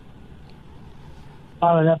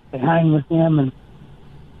followed up behind with them. And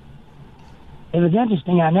it was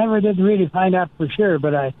interesting. I never did really find out for sure,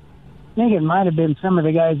 but I think it might have been some of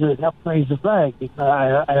the guys that helped raise the flag, because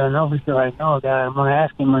I don't know for sure. I know a guy. I'm going to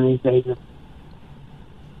ask him one of these days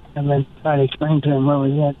and then try to explain to him where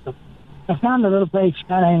we went. So I found a little place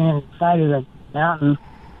kind of inside of the mountain,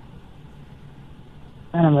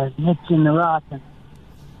 kind of a niche in the rock, and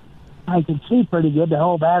I could see pretty good the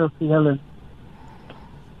whole battlefield and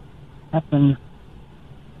up in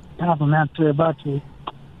top of Mount Suribachi.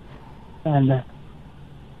 And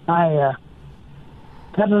I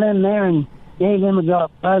cuddled in there and gave him a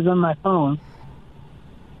buzz on my phone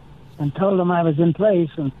and told him I was in place,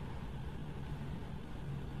 and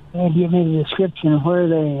they gave me the description of where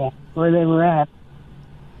they were at.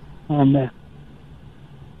 And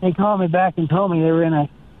they called me back and told me they were in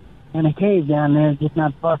a cave down there, just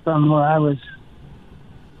not far from where I was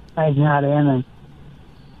hiding out in. And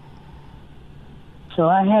so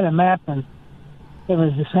I had a map, and it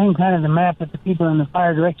was the same kind of the map that the people in the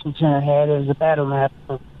Fire Direction Center had. It was a battle map.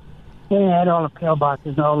 So they had all the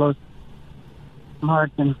pillboxes, all those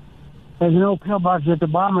marked. And there's an old pillbox that the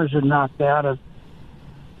bombers had knocked out of.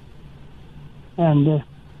 And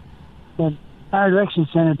the Fire Direction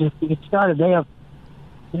Center, to get started, they have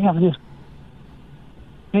to just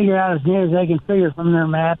figure out as near as they can figure from their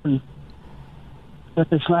map and with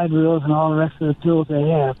the slide rules and all the rest of the tools they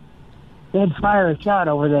have. They'd fire a shot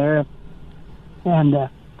over there, and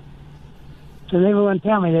so they were going to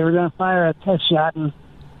tell me they were going to fire a test shot, and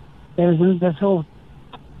there's this whole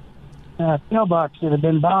pillbox that had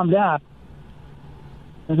been bombed out.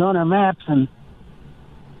 It was on our maps, and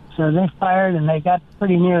so they fired, and they got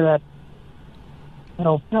pretty near that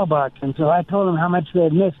old pillbox, and so I told them how much they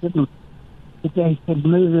had missed it, and if they could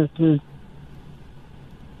move it to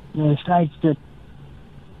the sites that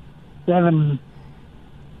 7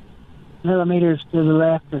 millimeters to the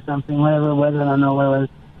left or something, whatever it was, I don't know what it was.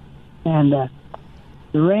 And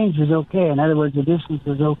the range was okay. In other words, the distance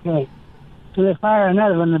was okay. So they fire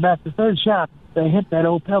another one, and about the third shot, they hit that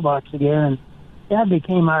old pillbox again, and that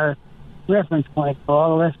became our reference point for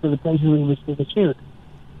all the rest of the places we was to shoot.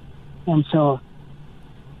 And so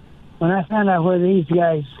when I found out where these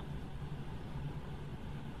guys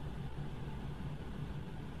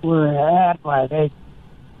were at, why they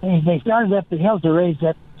started up the hill to raise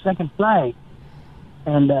that second flag,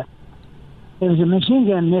 and there was a machine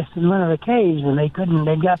gun nest in one of the caves, and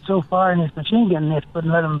they got so far in this machine gun nest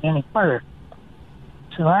wouldn't let them any further.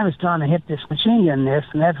 So I was trying to hit this machine gun nest,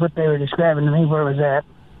 and that's what they were describing to me where it was at.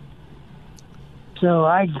 So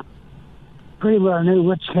I pretty well knew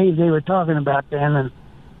which cave they were talking about then, and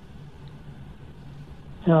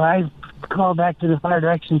so I called back to the Fire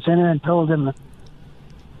Direction Center and told them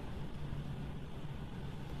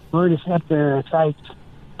where to set their sights,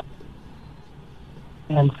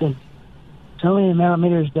 and said so many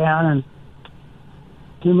millimeters down and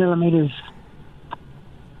 2 millimeters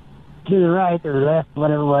to the right or left,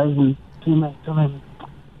 whatever it was, and 2 millimeters.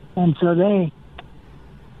 And so they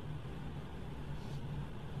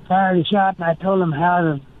fired a shot, and I told them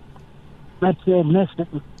how much they had missed it.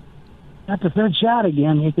 At the third shot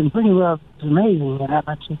again, you can pretty well, it's amazing how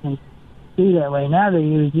much you can do that way. Now they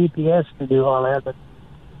use GPS to do all that, but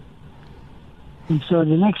and so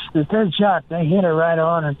the third shot, they hit her right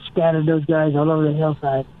on and scattered those guys all over the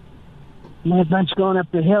hillside. And that bunch going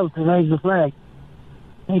up the hill to raise the flag.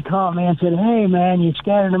 They called me and said, "Hey, man, you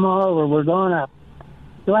scattered them all over. We're going up."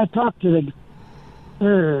 So I talked to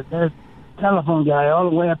their telephone guy all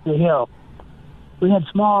the way up the hill. We had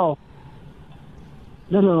small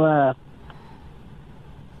little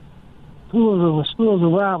spools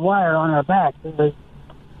of wire on our back. They was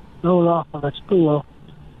rolled off of a spool.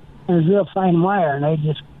 It was real fine wire, and they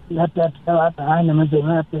just let that fell out behind them as they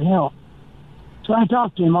went up the hill. So I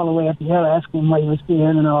talked to him all the way up the hill, asking him what he was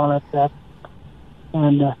doing and all that stuff,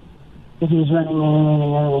 and if he was running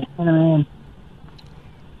and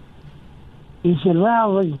he said,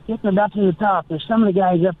 "Well, we're getting about to the top. There's some of the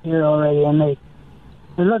guys up here already, and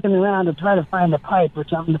they're looking around to try to find a pipe or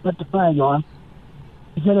something to put the flag on."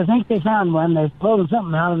 He said, "I think they found one. They've pulled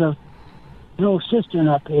something out of the old cistern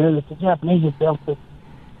up here that the Japanese had built to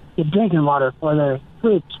get drinking water for their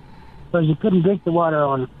troops, because you couldn't drink the water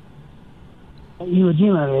on Iwo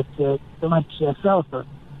Jima. It's so much sulfur.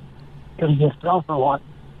 It was just sulfur water.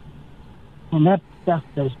 And that stuff,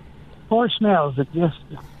 there's 4 smells that just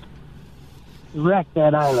wrecked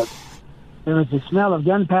that island. There was the smell of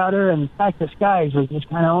gunpowder, and in fact the skies were just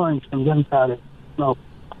kind of orange from gunpowder smoke.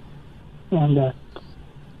 And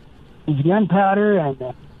there's gunpowder and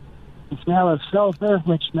the smell of sulfur,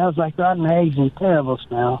 which smells like rotten eggs, and terrible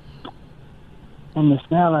smell. And the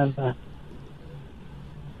smell of the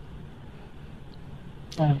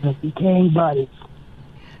decaying bodies.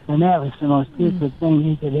 And that was the most stupid thing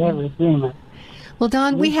you could ever dream of. Well,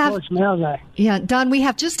 Don, we have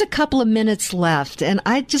just a couple of minutes left, and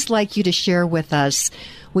I'd just like you to share with us,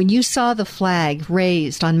 when you saw the flag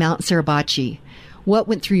raised on Mount Suribachi, what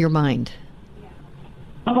went through your mind?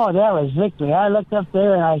 Oh, that was victory. I looked up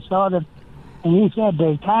there and I saw that, and he said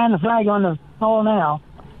they're tying the flag on the pole now.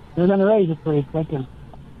 They're going to raise it pretty quick. And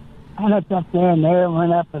I looked up there, and there it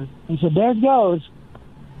went up, and he said, "There it goes."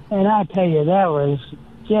 And I tell you, that was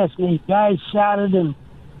just neat. Guys shouted and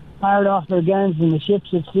fired off their guns, and the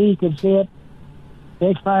ships at sea could see it.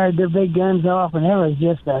 They fired their big guns off, and it was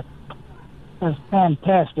just a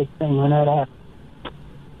fantastic thing when that happened.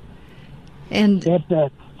 And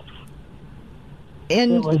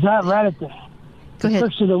it was right at the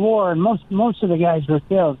first of the war, and most of the guys were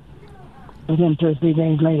killed within 2 or 3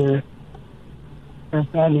 days later. They're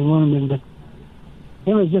badly wounded, but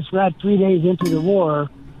it was just right 3 days into the war,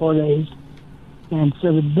 4 days, and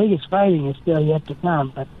so the biggest fighting is still yet to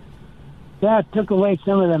come. But that took away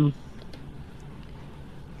some of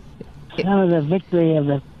the victory of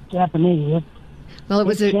the Japanese. Well,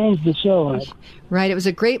 it changed the show. Right. It was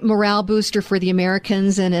a great morale booster for the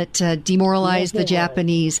Americans, and it demoralized the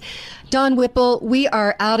Japanese. Don Whipple, we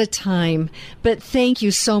are out of time, but thank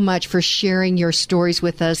you so much for sharing your stories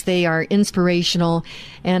with us. They are inspirational,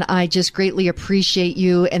 and I just greatly appreciate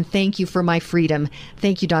you, and thank you for my freedom.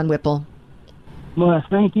 Thank you, Don Whipple. Well,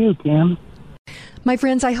 thank you, Kim. My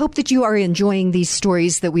friends, I hope that you are enjoying these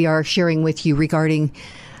stories that we are sharing with you regarding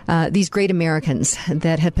these great Americans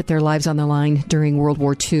that had put their lives on the line during World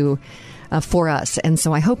War II for us. And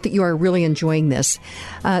so I hope that you are really enjoying this.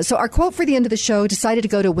 So our quote for the end of the show decided to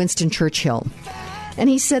go to Winston Churchill. And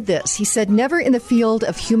he said this. He said, "Never in the field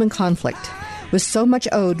of human conflict was so much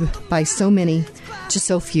owed by so many to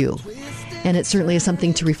so few." And it certainly is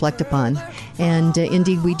something to reflect upon. And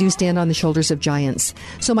indeed, we do stand on the shoulders of giants.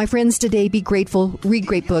 So my friends, today, be grateful, read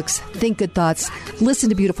great books, think good thoughts, listen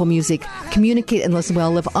to beautiful music, communicate and listen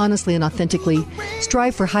well, live honestly and authentically,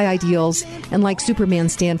 strive for high ideals, and like Superman,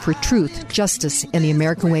 stand for truth, justice, and the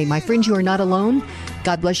American way. My friends, you are not alone.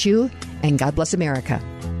 God bless you, and God bless America.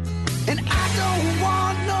 And I don't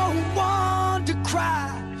want no one to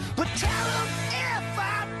cry, but tell them if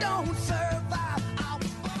I don't survive, I'll be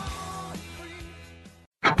born free.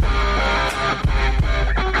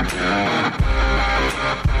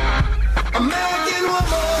 American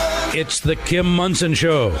woman. It's the Kim Munson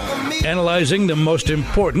Show, analyzing the most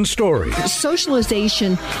important stories.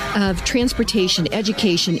 Socialization of transportation,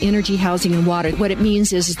 education, energy, housing, and water. What it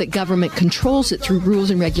means is that government controls it through rules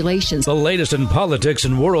and regulations. The latest in politics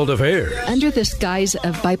and world affairs. Under this guise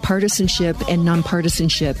of bipartisanship and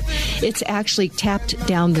nonpartisanship, it's actually tapped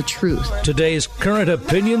down the truth. Today's current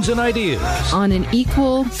opinions and ideas. On an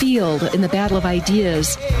equal field in the battle of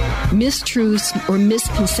ideas, mistruths or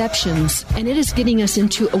misconceptions, and it is getting us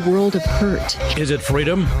into a world of hurt. Is it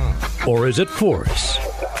freedom or is it force?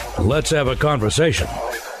 Let's have a conversation.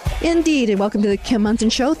 Indeed, and welcome to the Kim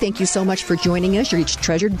Munson Show. Thank you so much for joining us. You're each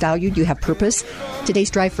treasured, valued, you have purpose. Today's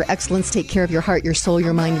strive for excellence. Take care of your heart, your soul,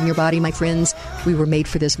 your mind, and your body, my friends. We were made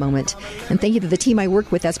for this moment. And thank you to the team I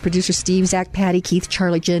work with. That's producer Steve, Zach, Patty, Keith,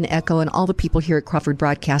 Charlie, Jen, Echo, and all the people here at Crawford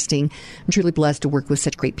Broadcasting. I'm truly blessed to work with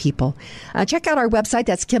such great people. Check out our website.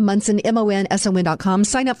 That's Kim Munson, MONSON.com.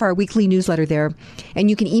 Sign up for our weekly newsletter there.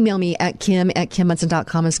 And you can email me at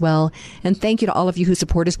kim@kimmunson.com as well. And thank you to all of you who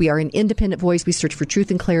support us. We are an independent voice. We search for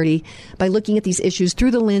truth and clarity by looking at these issues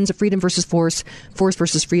through the lens of freedom versus force, force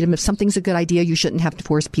versus freedom. If something's a good idea, you shouldn't have to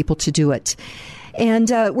force people to do it. And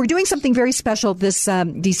we're doing something very special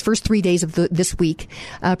these first 3 days of this week.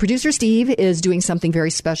 Producer Steve is doing something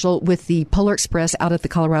very special with the Polar Express out at the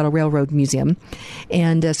Colorado Railroad Museum.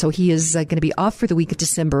 And so he is going to be off for the week of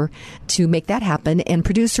December to make that happen. And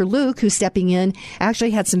producer Luke, who's stepping in,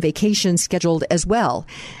 actually had some vacation scheduled as well.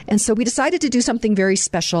 And so we decided to do something very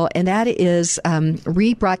special, and that is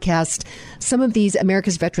rebroadcast some of these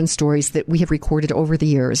America's Veteran stories that we have recorded over the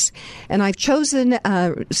years. And I've chosen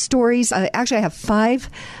stories. Actually, I have 5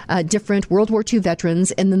 different World War II veterans,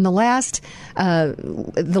 and then the last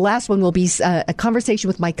one will be a conversation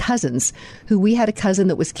with my cousins, who we had a cousin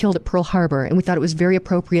that was killed at Pearl Harbor, and we thought it was very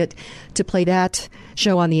appropriate to play that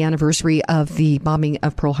show on the anniversary of the bombing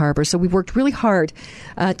of Pearl Harbor. So we worked really hard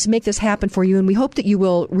to make this happen for you, and we hope that you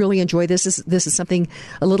will really enjoy this. This is something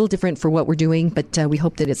a little different for what we're doing, but we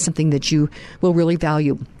hope that it's something that you will really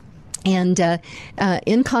value. And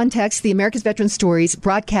in context, the America's Veteran Stories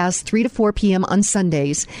broadcast 3 to 4 p.m. on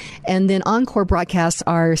Sundays. And then encore broadcasts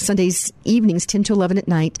are Sundays evenings 10 to 11 at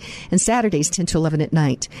night and Saturdays 10 to 11 at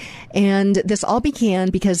night. And this all began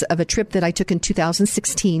because of a trip that I took in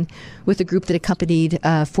 2016 with a group that accompanied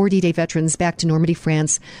 4 D-Day veterans back to Normandy,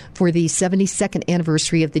 France for the 72nd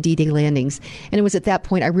anniversary of the D-Day landings. And it was at that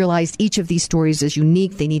point I realized each of these stories is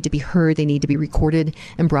unique. They need to be heard. They need to be recorded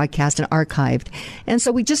and broadcast and archived. And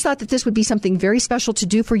so we just thought that this would be something very special to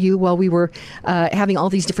do for you while we were having all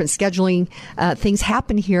these different scheduling things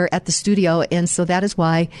happen here at the studio. And so that is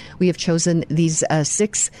why we have chosen these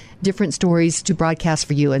 6 different stories to broadcast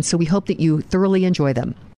for you. And so we hope that you thoroughly enjoy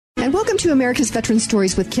them. And welcome to America's Veteran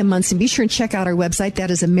Stories with Kim Munson. Be sure and check out our website.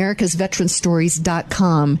 That is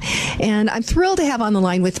americasveteranstories.com. And I'm thrilled to have on the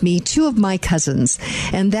line with me two of my cousins,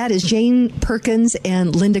 and that is Jane Perkins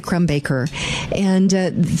and Linda Crumbaker. And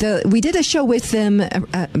we did a show with them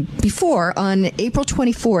before on April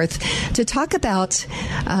 24th to talk about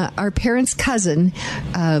our parents' cousin,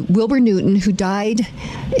 Wilbur Newton, who died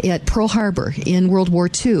at Pearl Harbor in World War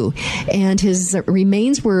II. And his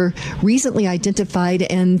remains were recently identified,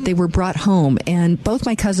 and they were brought home. And both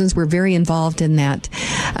my cousins were very involved in that.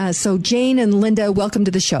 So Jane and Linda, welcome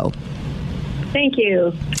to the show. Thank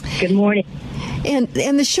you. Good morning. And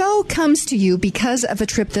the show comes to you because of a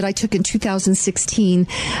trip that I took in 2016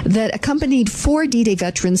 that accompanied 4 D-Day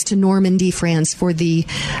veterans to Normandy, France for the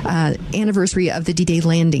anniversary of the D-Day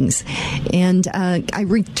landings. And I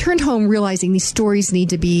returned home realizing these stories need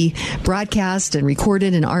to be broadcast and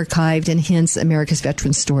recorded and archived, and hence America's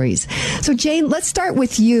Veteran Stories. So Jane, let's start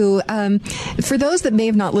with you. For those that may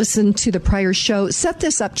have not listened to the prior show, set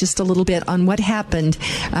this up just a little bit on what happened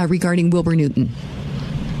regarding Wilbur Newton.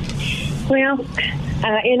 Well,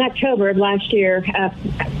 in October of last year,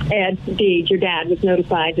 Ed Deed, your dad, was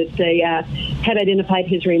notified that they had identified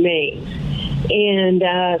his remains. And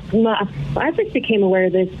I first became aware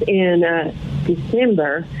of this in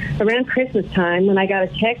December, around Christmas time, when I got a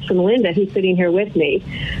text from Linda, who's sitting here with me,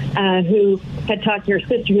 who had talked to her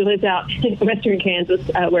sister who lives out in western Kansas,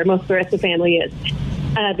 where most of the rest of the family is,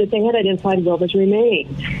 that they had identified Wilbur's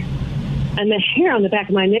remains. And the hair on the back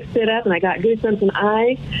of my neck stood up, and I got goosebumps, and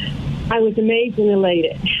I was amazed and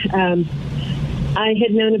elated. I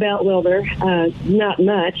had known about Wilbur, not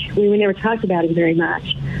much. We never talked about him very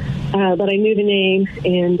much. But I knew the name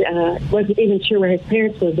and wasn't even sure where his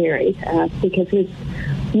parents were buried because his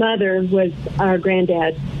mother was our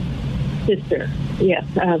granddad's sister. Yes,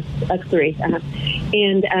 us three.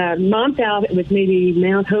 And Mom thought it was maybe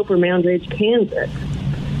Mount Hope or Mound Ridge, Kansas.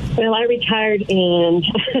 Well, I retired in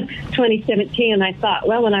 2017, and I thought,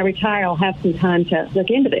 well, when I retire, I'll have some time to look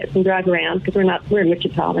into this and drive around because we're in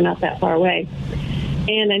Wichita, we're not that far away.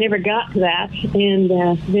 And I never got to that, and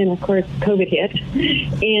then, of course, COVID hit.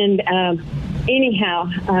 And anyhow,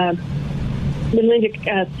 when Linda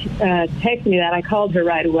texted me that, I called her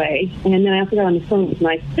right away. And then I also got on the phone with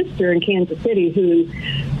my sister in Kansas City who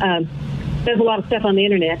does a lot of stuff on the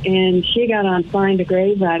internet, and she got on Find a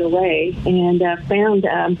Grave right away and found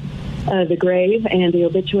the grave and the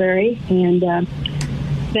obituary, and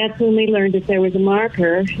that's when we learned that there was a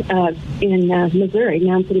marker in Missouri,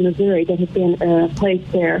 Mound City, Missouri, that had been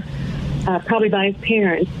placed there, probably by his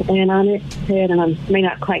parents, and on it said, and I may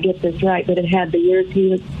not quite get this right, but it had the years he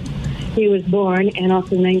was born, and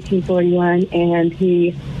also 1941, and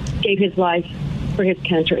he gave his life for his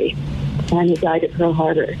country, and he died at Pearl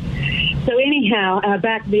Harbor. So anyhow,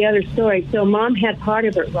 back to the other story. So Mom had part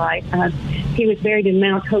of it right. He was buried in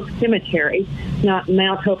Mount Hope Cemetery, not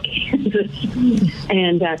Mount Hope, Kansas.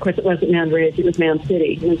 And, of course, it wasn't Mound Ridge. It was Mound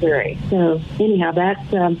City, Missouri. So anyhow,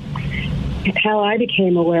 that's how I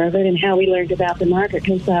became aware of it and how we learned about the marker.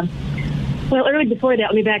 Because, well, early before that,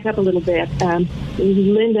 let me back up a little bit.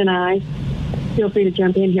 Linda and I, feel free to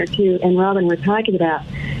jump in here, too, and Robin were talking about,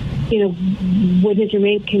 when his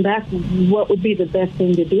remains came back, what would be the best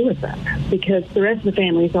thing to do with them? Because the rest of the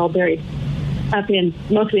family is all buried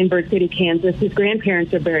mostly in Bird City, Kansas. His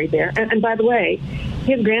grandparents are buried there. And by the way,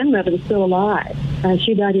 his grandmother was still alive.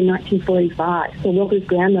 She died in 1945. So Wilbur's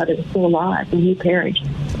grandmother was still alive when he perished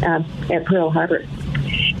at Pearl Harbor.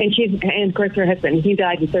 And of course, her husband, he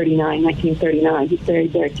died in 1939. He's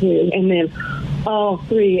buried there, too. And then all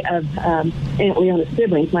 3 of Aunt Leona's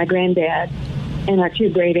siblings, my granddad, and our 2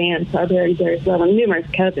 great aunts are buried there as well, and numerous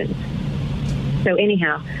cousins. So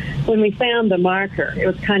anyhow, when we found the marker, it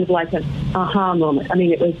was kind of like an aha moment. I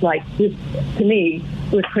mean, it was like, to me,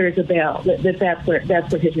 it was clear as a bell that's where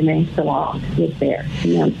his remains belonged, was there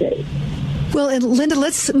in Mound City. Well, and Linda,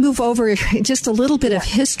 let's move over just a little bit of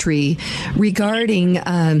history regarding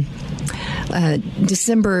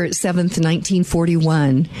December 7th,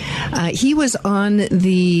 1941. He was on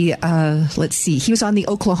the, he was on the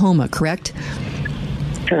Oklahoma, correct?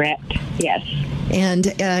 Correct, yes. And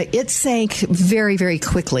it sank very, very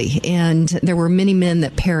quickly, and there were many men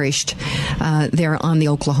that perished there on the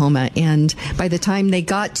Oklahoma. And by the time they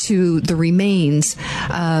got to the remains,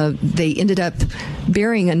 they ended up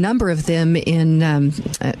burying a number of them in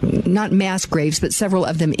not mass graves, but several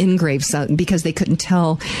of them in graves because they couldn't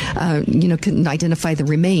tell, couldn't identify the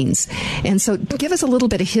remains. And so give us a little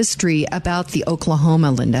bit of history about the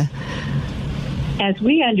Oklahoma, Linda. As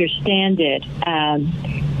we understand it,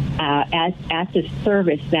 at the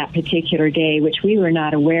service that particular day, which we were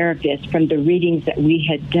not aware of this from the readings that we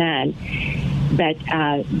had done, but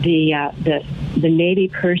the Navy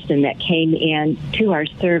person that came in to our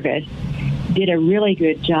service did a really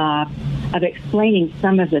good job of explaining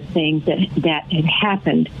some of the things that had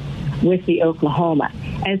happened with the Oklahoma.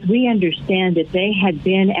 As we understand it, they had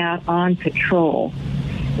been out on patrol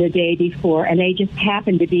the day before, and they just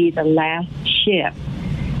happened to be the last ship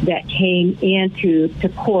that came into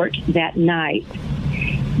port that night.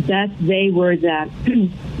 Thus, they were at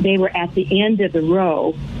the end of the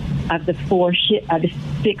row of the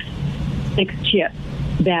six ships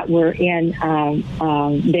that were in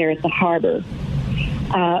there at the harbor.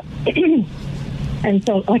 And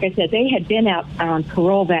so, like I said, they had been out on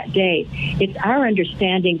parole that day. It's our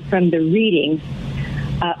understanding from the readings,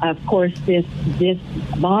 of course, this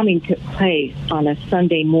bombing took place on a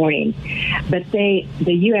Sunday morning, but the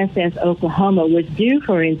USS Oklahoma was due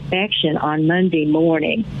for inspection on Monday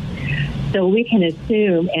morning. So we can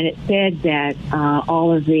assume, and it said that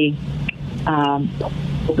all of the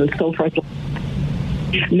so forth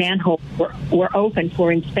manholes were open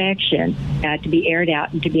for inspection, to be aired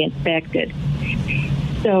out and to be inspected.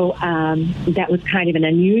 So that was kind of an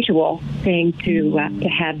unusual thing to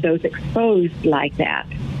have those exposed like that.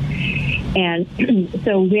 And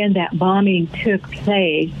so when that bombing took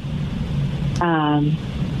place, then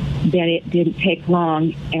it didn't take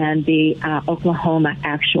long, and the Oklahoma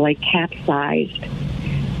actually capsized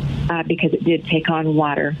because it did take on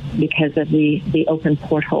water because of the open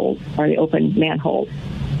portholes or the open manholes.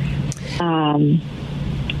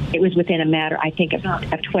 It was within a matter, I think, of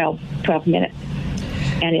 12 minutes,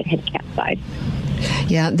 and it had capsized.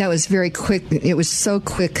 Yeah, that was very quick. It was so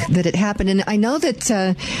quick that it happened. And I know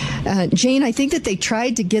that, Jane, I think that they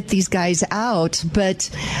tried to get these guys out,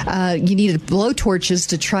 but you needed blowtorches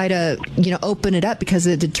to try to, open it up because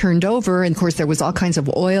it had turned over. And, of course, there was all kinds of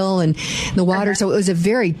oil and the water. So it was a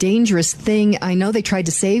very dangerous thing. I know they tried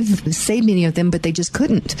to save many of them, but they just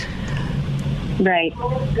couldn't. Right.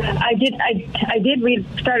 I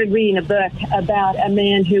started reading a book about a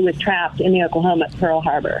man who was trapped in the Oklahoma at Pearl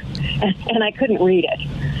Harbor, and I couldn't read it.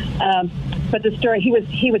 But the story, he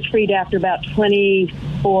was freed after about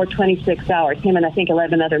 26 hours, him and I think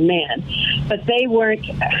 11 other men. But they weren't,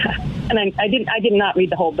 and I did not read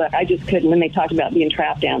the whole book. I just couldn't when they talked about being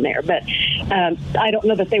trapped down there. But I don't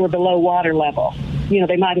know that they were below water level.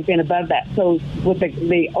 They might have been above that. So with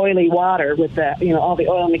the oily water, with the all the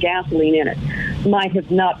oil and the gasoline in it, might have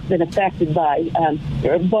not been affected by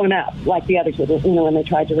or blown up like the others would, when they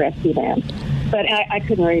tried to rescue them. But I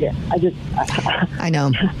couldn't read it. I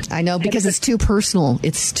know, because it's too personal.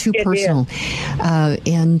 It's too personal.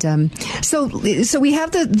 So we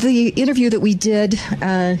have the interview that we did.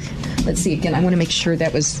 Let's see again. I want to make sure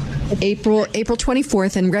that was April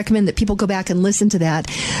 24th, and recommend that people go back and listen to that.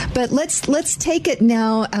 But let's take it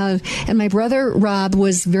now. And my brother Rob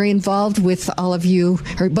was very involved with all of you,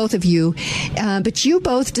 or both of you. But you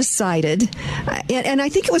both decided, and I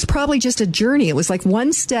think it was probably just a journey. It was like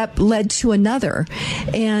one step led to another.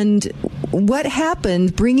 And what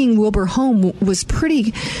happened bringing Wilbur home was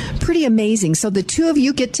pretty amazing. So the two of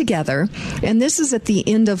you get together, and this is at the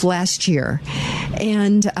end of last year.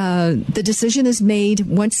 And the decision is made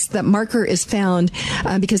once that marker is found,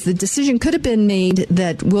 because the decision could have been made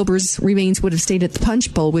that Wilbur's remains would have stayed at the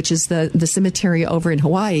Punch Bowl, which is the cemetery over in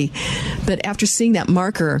Hawaii. But after seeing that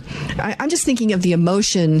marker, I'm just thinking of the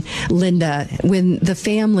emotion, Linda, when the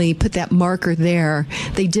family put that marker there.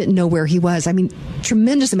 They didn't know where he was. I mean,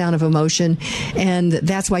 tremendous amount of emotion, and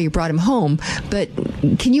that's why you brought him home. But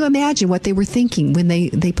can you imagine what they were thinking when they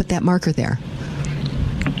put that marker there?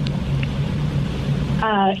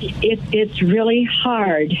 It's really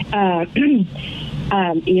hard, having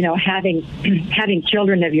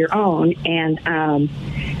children of your own and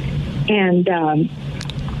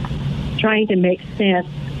trying to make sense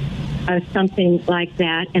of something like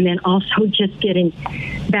that, and then also just getting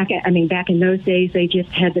back in those days they just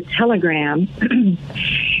had the telegram,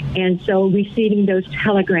 and so receiving those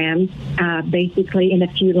telegrams basically in a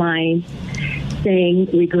few lines saying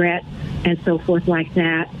regrets and so forth like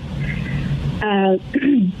that.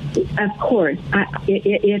 Of course,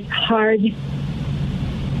 it's hard.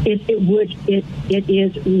 It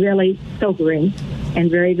is really sobering and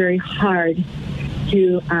very, very hard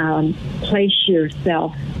to place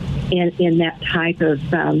yourself in that type of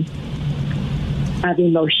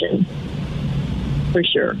emotion, for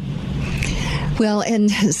sure. Well, and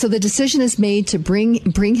so the decision is made to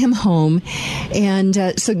bring him home, and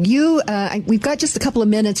so you, we've got just a couple of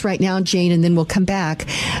minutes right now, Jane, and then we'll come back.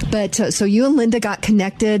 But so you and Linda got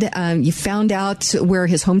connected. You found out where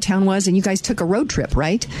his hometown was, and you guys took a road trip,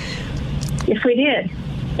 right? Yes, we did.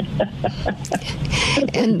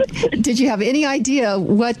 And did you have any idea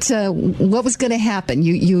what was going to happen?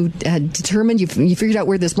 You determined, you figured out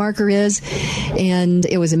where this marker is, and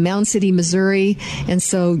it was in Mound City, Missouri. And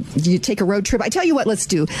so you take a road trip. I tell you what, let's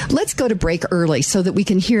do. Let's go to break early so that we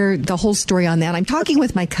can hear the whole story on that. I'm talking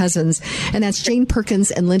with my cousins, and that's Jane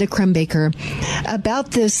Perkins and Linda Crumbaker,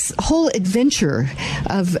 about this whole adventure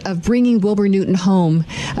of bringing Wilbur Newton home.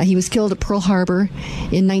 He was killed at Pearl Harbor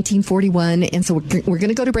in 1941, and so we're going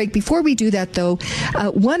to go to break. Before we do that, though,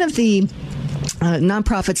 one of the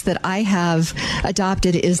nonprofits that I have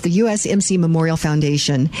adopted is the USMC Memorial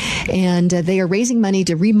Foundation, and they are raising money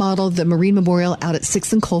to remodel the Marine Memorial out at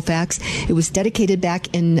 6th and Colfax. It was dedicated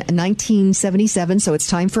back in 1977, so it's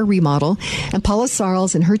time for a remodel. And Paula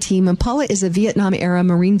Sarles and her team, and Paula is a Vietnam-era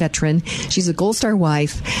Marine veteran. She's a Gold Star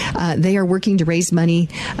wife. They are working to raise money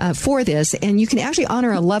for this, and you can actually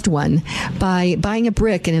honor a loved one by buying a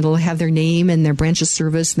brick, and it'll have their name and their branch of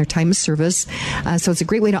service and their time of service. So it's a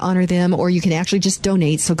great way to honor them, or you can actually just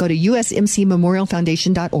donate. So go to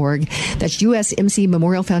usmcmemorialfoundation.org. That's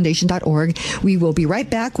usmcmemorialfoundation.org. We will be right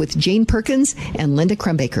back with Jane Perkins and Linda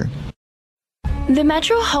Crumbaker. The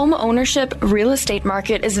Metro home ownership real estate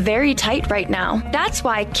market is very tight right now. That's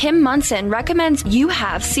why Kim Munson recommends you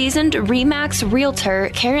have seasoned RE/MAX realtor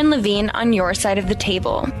Karen Levine on your side of the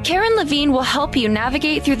table. Karen Levine will help you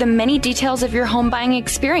navigate through the many details of your home buying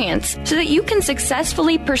experience so that you can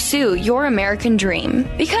successfully pursue your American dream.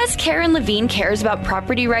 Because Karen Levine cares about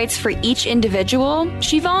property rights for each individual,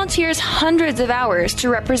 she volunteers hundreds of hours to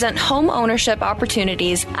represent home ownership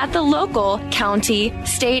opportunities at the local, county,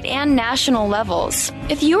 state, and national levels.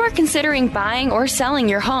 If you are considering buying or selling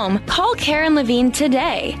your home, call Karen Levine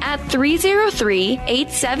today at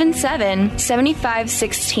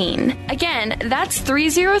 303-877-7516. Again, that's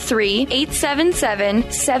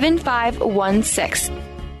 303-877-7516.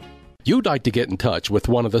 You'd like to get in touch with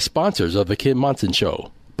one of the sponsors of The Kim Munson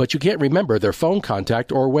Show, but you can't remember their phone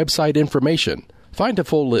contact or website information. Find a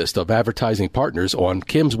full list of advertising partners on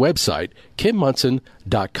Kim's website,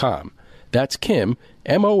 KimMunson.com. That's Kim,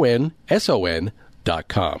 MONSON.com.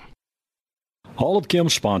 All of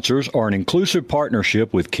Kim's sponsors are in inclusive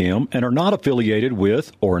partnership with Kim and are not affiliated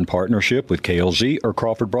with or in partnership with KLZ or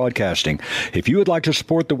Crawford Broadcasting. If you would like to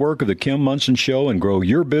support the work of the Kim Munson Show and grow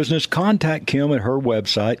your business, contact Kim at her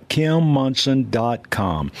website,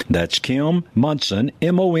 KimMunson.com. That's Kim Munson,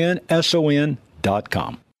 MONSON.com.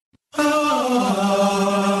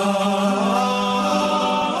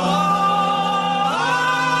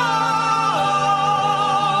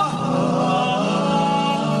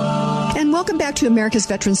 Welcome back to America's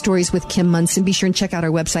Veteran Stories with Kim Munson. Be sure and check out our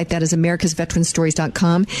website. That is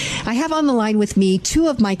americasveteranstories.com. I have on the line with me two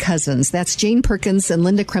of my cousins. That's Jane Perkins and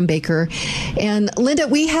Linda Crumbaker. And Linda,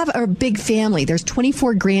 we have a big family. There's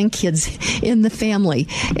 24 grandkids in the family.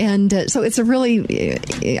 And so it's a really,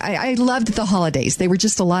 I loved the holidays. They were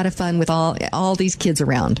just a lot of fun with all these kids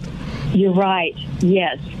around. You're right.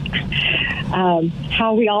 Yes.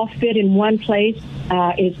 How we all fit in one place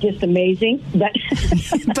is just amazing. But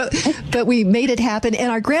we made it happen.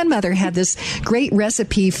 And our grandmother had this great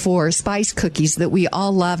recipe for spice cookies that we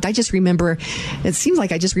all loved. I just remember, it seems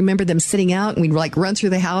like I just remember them sitting out, and we'd like run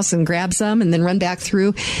through the house and grab some and then run back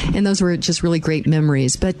through. And those were just really great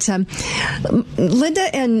memories. But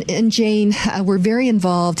Linda and Jane were very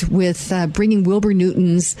involved with bringing Wilbur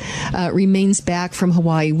Newton's remains back from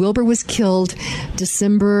Hawaii. Wilbur was killed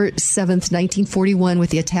December 7th, 1941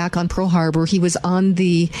 with the attack on Pearl Harbor. He was on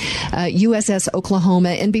the USS Oklahoma.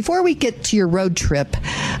 And before we get to your road trip,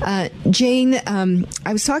 Jane,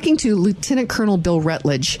 I was talking to Lieutenant Colonel Bill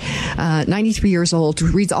Rutledge, 93 years old,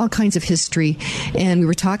 who reads all kinds of history. And we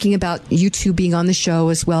were talking about you two being on the show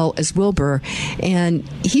as well as Wilbur. And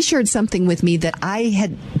he shared something with me that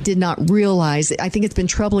I did not realize. I think it's been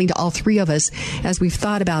troubling to all three of us as we've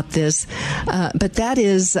thought about this. But that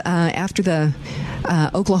is after the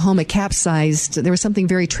Oklahoma capsized, there was something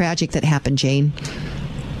very tragic that happened, Jane.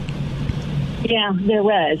 Yeah, there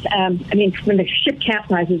was. I mean, when the ship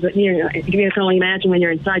capsizes, you can only imagine when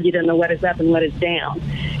you're inside, you don't know what is up and what is down.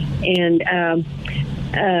 And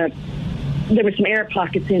there were some air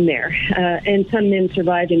pockets in there, and some men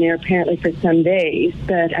survived in there apparently for some days,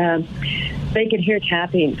 but they could hear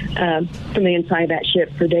tapping from the inside of that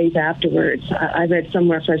ship for days afterwards. I read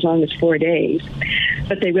somewhere for as long as 4 days.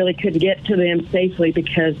 But they really couldn't get to them safely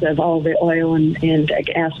because of all the oil and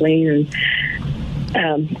gasoline and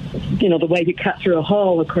the way you cut through a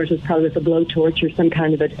hole, of course, is probably with a blowtorch or some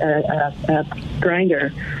kind of a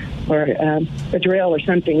grinder or a drill or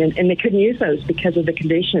something, and they couldn't use those because of the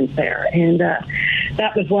conditions there. And that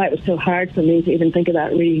was why it was so hard for me to even think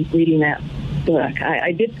about reading that book.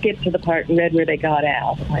 I did skip to the part and read where they got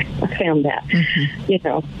out. I found that,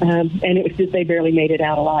 and it was just they barely made it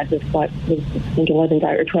out alive. With I think 11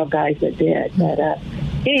 guys or 12 guys that did. But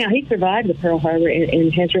anyhow, he survived the Pearl Harbor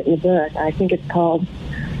and has written a book. I think it's called.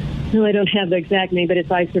 No, I don't have the exact name, but it's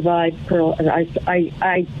 "I Survived Pearl."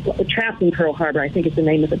 I Trapped in Pearl Harbor. I think it's the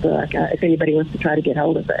name of the book. If anybody wants to try to get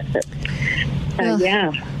hold of it, but,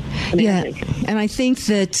 yeah. Amazing. Yeah, and I think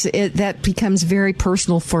that that becomes very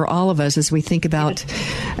personal for all of us as we think about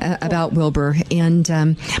Wilbur. And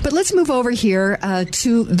but let's move over here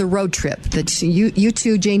to the road trip that you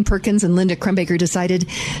two, Jane Perkins and Linda Crumbaker, decided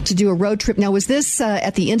to do a road trip. Now, was this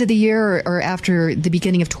at the end of the year or after the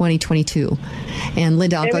beginning of 2022? And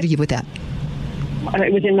Linda, I'll go to you with that.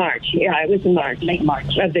 It was in March. Yeah, it was in March, late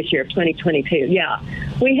March of this year, of 2022. Yeah.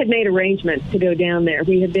 We had made arrangements to go down there.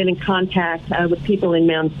 We had been in contact with people in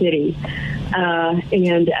Mound City.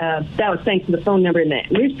 And that was thanks to the phone number in the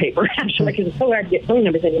newspaper, actually, because it's so hard to get phone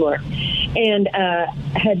numbers anymore. And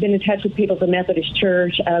had been in touch with people at the Methodist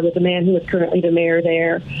Church, with the man who was currently the mayor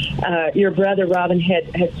there. Your brother, Robin,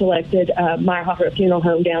 had selected Meyerhofer Funeral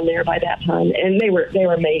Home down there by that time. And they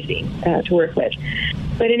were amazing to work with.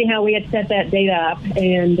 But anyhow, we had set that date up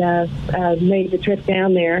and made the trip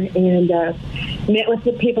down there and met with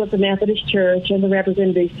the people at the Methodist Church and the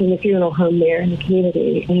representatives from the funeral home there in the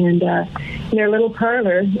community. And in their little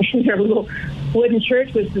parlor, their little wooden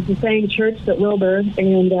church was the same church that Wilbur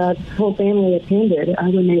and the whole family attended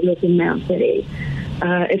when they lived in Mound City.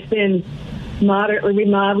 It's been moderately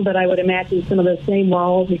remodeled, but I would imagine some of those same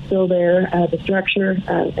walls are still there, the structure.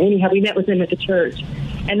 Anyhow, we met with them at the church.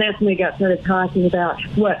 And that's when we got started talking about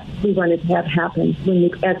what we wanted to have happen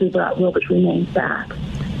as we brought Wilbur's remains back.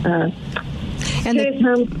 And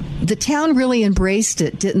the town really embraced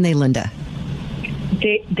it, didn't they, Linda?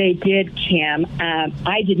 They did, Kim.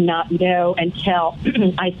 I did not know until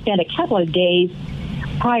I spent a couple of days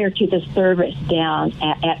prior to the service down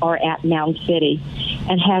at Mound City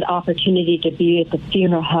and had opportunity to be at the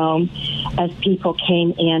funeral home as people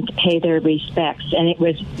came in to pay their respects. And it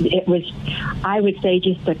was, I would say,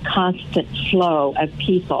 just a constant flow of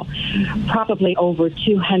people. Probably over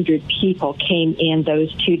 200 people came in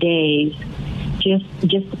those 2 days just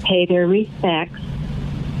to pay their respects.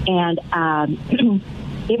 And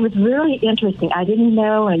it was really interesting. I didn't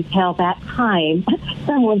know until that time.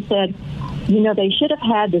 Someone said, they should have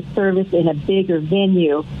had the service in a bigger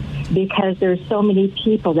venue because there's so many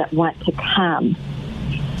people that want to come.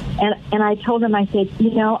 And I told them, I said,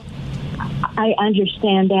 I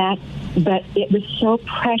understand that, but it was so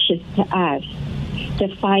precious to us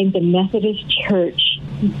to find the Methodist Church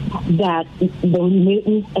that the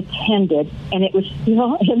Newtons attended, and it was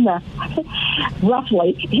still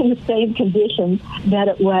roughly in the same condition that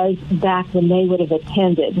it was back when they would have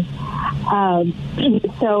attended.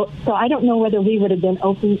 So I don't know whether we would have been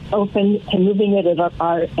open to moving it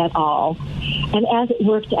at all. And as it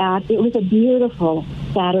worked out, it was a beautiful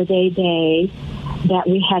Saturday day that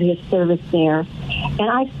we had his service there. And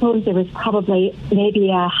I suppose there was probably maybe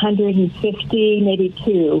 150, maybe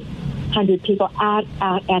 200 people out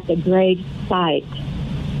at the grave site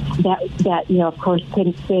that of course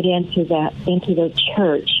couldn't fit into the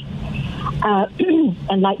church.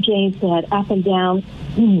 And like Jane said, up and down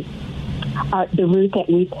the route that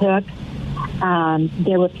we took,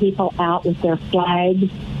 there were people out with their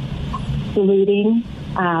flags saluting,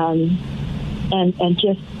 and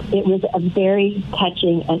just it was a very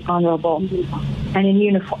touching and honorable, and in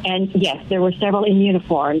uniform. And yes, there were several in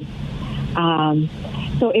uniform.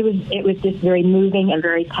 So it was just very moving and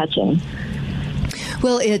very touching.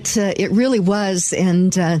 Well, it really was,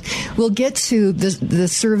 and we'll get to the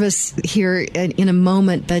service here in a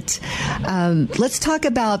moment. But let's talk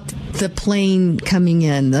about the plane coming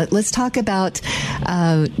in. Let's talk about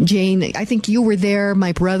Jane. I think you were there.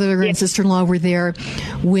 My brother and sister-in-law were there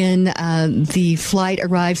when the flight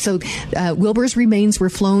arrived. So Wilbur's remains were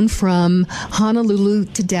flown from Honolulu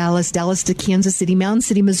to Dallas, Dallas to Kansas City. Mound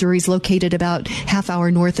City, Missouri is located about half hour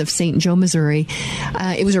north of St. Joe, Missouri.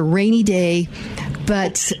 It was a rainy day.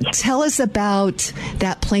 But tell us about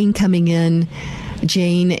that plane coming in,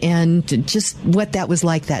 Jane, and just what that was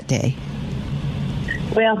like that day.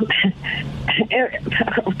 Well, of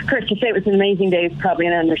course, to say it was an amazing day is probably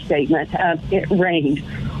an understatement. It rained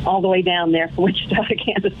all the way down there from Wichita to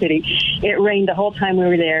Kansas City. It rained the whole time we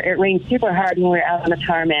were there. It rained super hard when we were out on the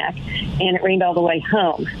tarmac, and it rained all the way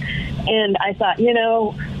home. And I thought,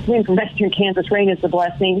 being from western Kansas, rain is a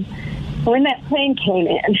blessing. When that plane came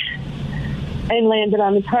in and landed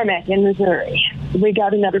on the tarmac in Missouri, we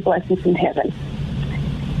got another blessing from heaven.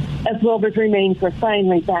 As Wilbur's remains were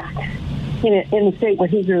finally back in the state where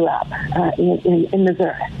he grew up, in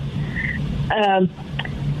Missouri.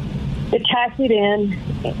 It taxied in,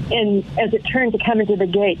 and as it turned to come into the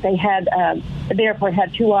gate, they had the airport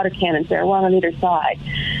had 2 water cannons there, one on either side,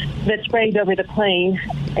 that sprayed over the plane,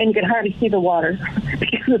 and you could hardly see the water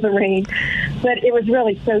because of the rain. But it was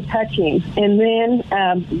really so touching. And then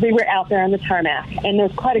we were out there on the tarmac, and there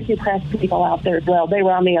was quite a few press people out there as well. They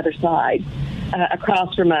were on the other side,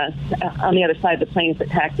 across from us, on the other side of the planes that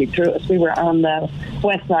taxied through us. We were on the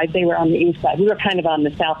west side. They were on the east side. We were kind of on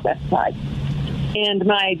the southwest side. And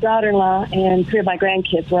my daughter-in-law and 3 of my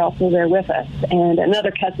grandkids were also there with us. And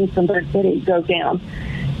another cousin from Bird City drove down.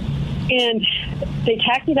 And they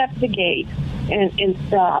taxied up to the gate and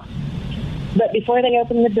stopped. But before they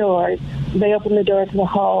opened the doors, they opened the door to the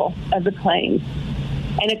hull of the plane.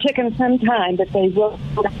 And it took them some time, but they rolled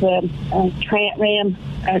the ram,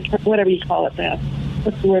 whatever you call it,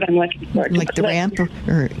 what's the word I'm looking for? Like the ramp? Or?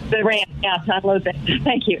 The ramp, yeah, to unload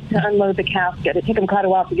thank you, to unload the casket. It took them quite a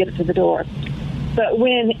while to get it to the door. But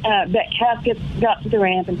when that casket got to the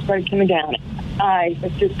ramp and started coming down, I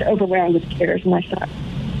was just overwhelmed with tears, and I thought,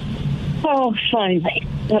 oh, finally,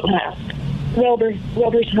 at last.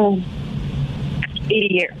 Wilbur's home,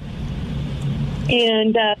 80 years.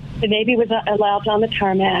 And the Navy was allowed on the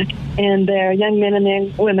tarmac, and their young men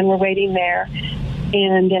and women were waiting there.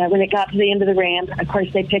 And when it got to the end of the ramp, of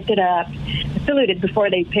course, they picked it up, saluted before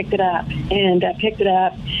they picked it up,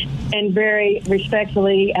 and very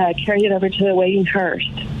respectfully carried it over to the waiting hearse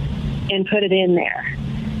and put it in there.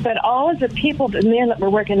 But all of the people, the men that were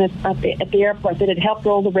working at the airport that had helped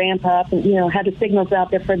roll the ramp up and, had the signals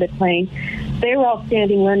out there for the plane, they were all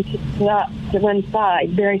standing one to one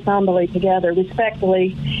side, very somberly together,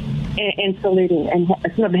 respectfully, and saluting. And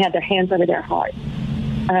some of them had their hands over their hearts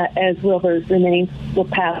as Wilbur's remains were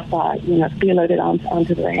passed by, be loaded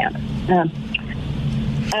onto the ramp.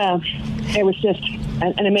 It was just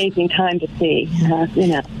an amazing time to see,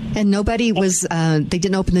 And nobody was, they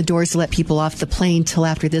didn't open the doors to let people off the plane till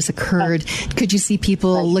after this occurred. Could you see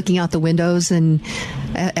people looking out the windows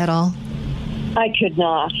at all? I could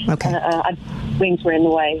not. Okay. Wings were in the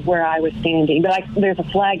way where I was standing. But there's a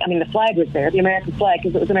flag. I mean, the flag was there, the American flag,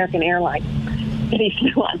 because it was American Airlines that he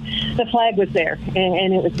flew on. The flag was there,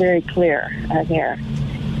 and it was very clear there.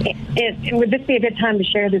 Would this be a good time to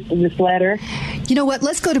share this letter? You know what?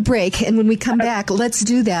 Let's go to break, and when we come back, let's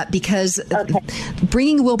do that, because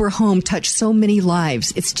bringing Wilbur home touched so many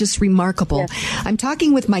lives. It's just remarkable. Yes. I'm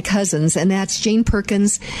talking with my cousins, and that's Jane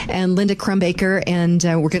Perkins and Linda Crumbaker, and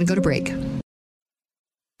we're going to go to break.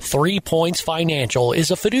 3 Points Financial is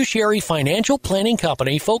a fiduciary financial planning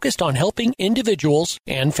company focused on helping individuals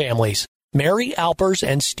and families. Mary Alpers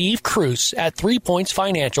and Steve Cruz at 3 Points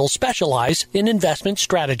Financial specialize in investment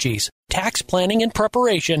strategies, tax planning and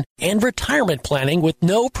preparation, and retirement planning with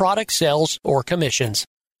no product sales or commissions.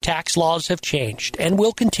 Tax laws have changed and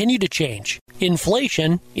will continue to change.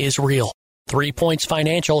 Inflation is real. 3 Points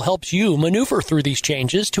Financial helps you maneuver through these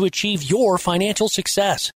changes to achieve your financial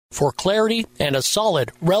success. For clarity and a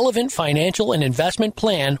solid, relevant financial and investment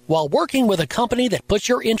plan while working with a company that puts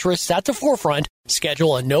your interests at the forefront,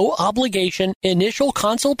 schedule a no-obligation initial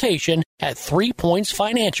consultation at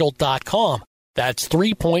 3pointsfinancial.com. That's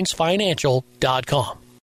 3pointsfinancial.com.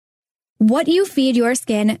 What you feed your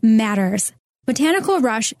skin matters. Botanical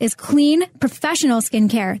Rush is clean, professional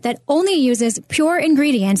skincare that only uses pure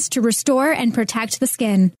ingredients to restore and protect the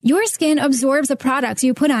skin. Your skin absorbs the products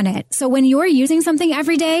you put on it, so when you're using something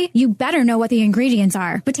every day, you better know what the ingredients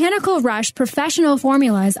are. Botanical Rush professional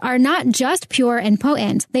formulas are not just pure and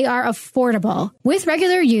potent, they are affordable. With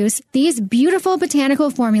regular use, these beautiful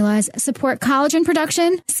botanical formulas support collagen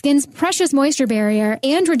production, skin's precious moisture barrier,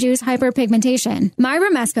 and reduce hyperpigmentation.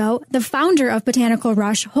 Myra Mesko, the founder of Botanical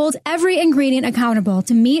Rush, holds every ingredient accountable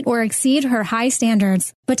to meet or exceed her high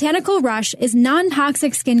standards. Botanical Rush is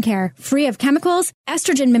non-toxic skincare, free of chemicals,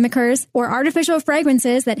 estrogen mimickers, or artificial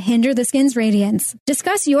fragrances that hinder the skin's radiance.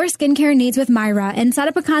 Discuss your skincare needs with Myra and set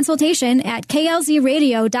up a consultation at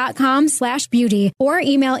klzradio.com/beauty or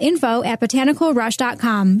email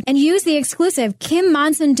info@botanicalrush.com and use the exclusive Kim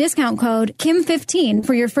Monson discount code KIM15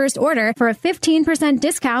 for your first order for a 15%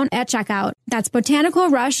 discount at checkout. That's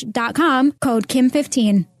botanicalrush.com, code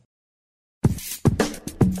KIM15.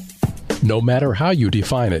 No matter how you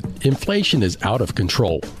define it, inflation is out of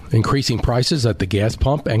control. Increasing prices at the gas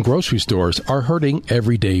pump and grocery stores are hurting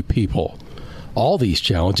everyday people. All these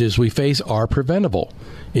challenges we face are preventable.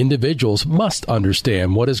 Individuals must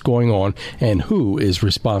understand what is going on and who is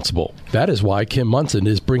responsible. That is why Kim Monson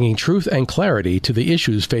is bringing truth and clarity to the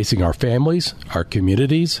issues facing our families, our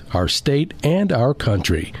communities, our state, and our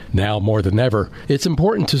country. Now more than ever, it's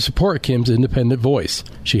important to support Kim's independent voice.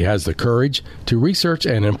 She has the courage to research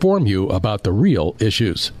and inform you about the real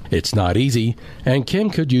issues. It's not easy, and Kim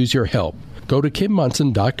could use your help. Go to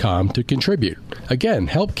KimMonson.com to contribute. Again,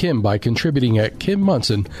 help Kim by contributing at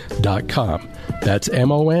KimMonson.com. That's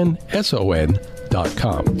MONSON.com.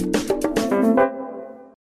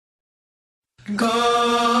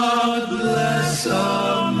 God bless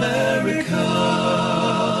America,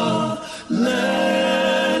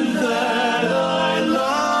 land that I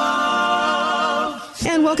love.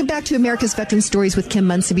 And welcome back to America's Veteran Stories with Kim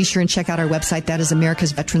Monson. Be sure and check out our website. That is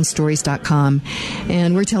americasveteranstories.com.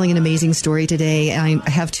 And we're telling an amazing story today. I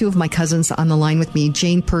have two of my cousins on the line with me,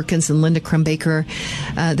 Jane Perkins and Linda Crumbaker.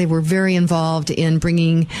 They were very involved in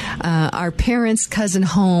bringing our parents' cousin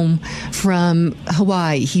home from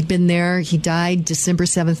Hawaii. He'd been there. He died December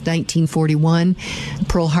 7th, 1941,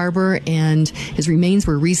 Pearl Harbor, and his remains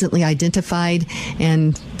were recently identified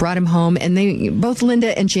and brought him home. And they, both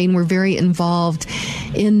Linda and Jane, were very involved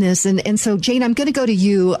in this. And so, Jane, I'm going to go to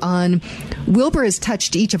you on Wilbur has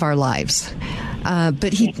touched each of our lives.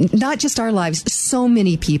 But he, not just our lives, so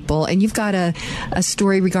many people. And you've got a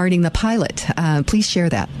story regarding the pilot. Please share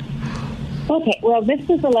that. Okay, well, this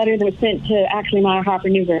was a letter that was sent to actually Meyer Harper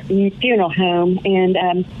Funeral Home,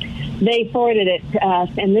 and they forwarded it to us.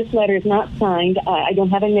 And this letter is not signed. I don't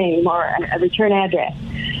have a name or a return address.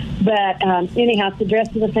 But anyhow, it's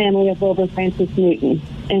addressed to the family of Wilbur Francis Newton.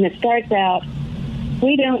 And it starts out,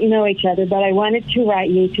 "We don't know each other, but I wanted to write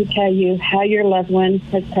you to tell you how your loved one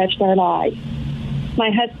has touched our lives. My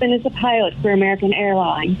husband is a pilot for American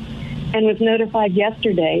Airlines and was notified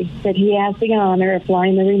yesterday that he has the honor of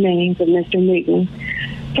flying the remains of Mr. Newton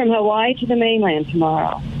from Hawaii to the mainland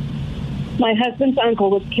tomorrow. My husband's uncle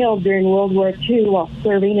was killed during World War II while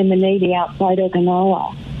serving in the Navy outside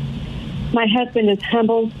Okinawa. My husband is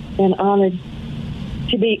humbled and honored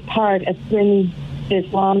to be part of bringing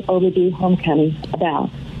this long overdue homecoming about.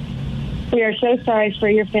 We are so sorry for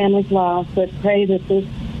your family's loss, but pray that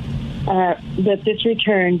this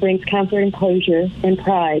return brings comfort and closure and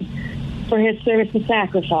pride for his service and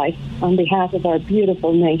sacrifice on behalf of our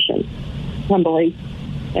beautiful nation. Humbly,"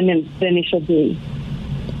 and then the initial B.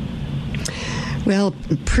 Well,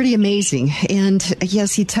 pretty amazing. And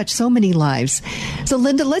yes, he touched so many lives. So,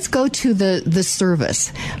 Linda, let's go to the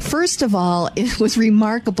service. First of all, it was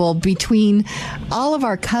remarkable between all of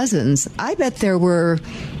our cousins. I bet there were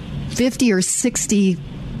 50 or 60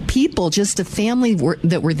 people, just a family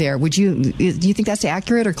that were there. Do you think that's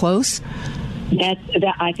accurate or close?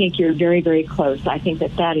 I think you're very, very close. I think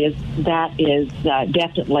that is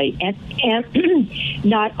definitely, and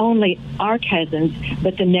not only our cousins,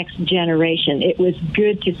 but the next generation. It was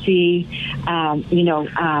good to see, sons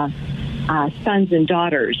and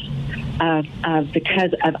daughters of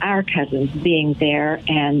our cousins being there,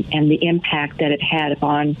 and the impact that it had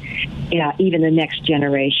upon even the next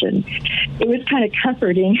generation. It was kind of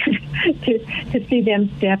comforting to see them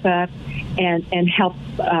step up and help.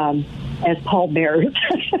 As pallbearers.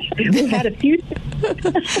 We had a few.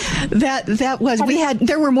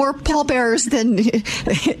 There were more pallbearers than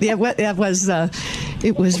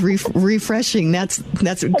it was refreshing.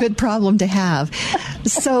 That's a good problem to have.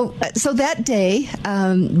 So that day,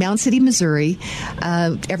 Mound City, Missouri,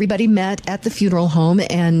 everybody met at the funeral home,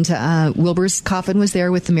 and Wilbur's coffin was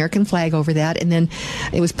there with the American flag over that, and then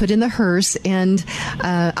it was put in the hearse. And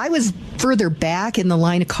I was further back in the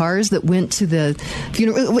line of cars that went to the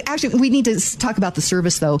funeral. Actually, we need to talk about the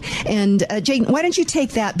service, though. And Jane, why don't you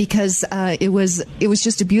take that, because it was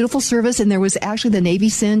just a beautiful service, and there was actually the Navy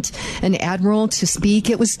sent an admiral to speak.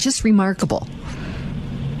 It was just remarkable.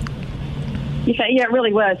 Yeah, it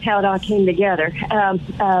really was how it all came together.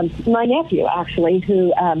 My nephew, actually,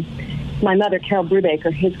 who my mother, Carol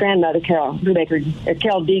Brubaker, his grandmother, Carol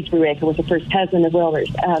Deeds Brubaker, was the first cousin of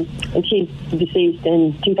Wilbur's, and she's deceased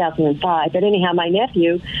in 2005. But anyhow, my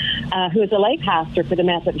nephew, who is a lay pastor for the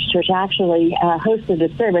Methodist Church, actually hosted the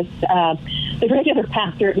service. The regular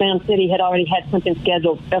pastor at Mound City had already had something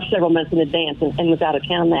scheduled several months in advance and was out of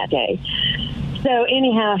town that day. So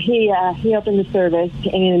anyhow, he opened the service,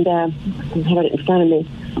 and I have it in front of me.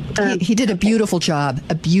 He did a beautiful job.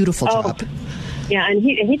 Job. Yeah, and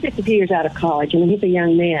he's just a few years out of college. I mean, he's a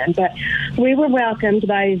young man. But we were welcomed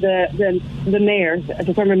by the mayor,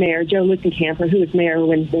 the former mayor, Joe Lukenkamper, who was mayor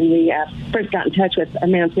when we first got in touch with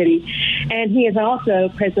Mound City. And he is also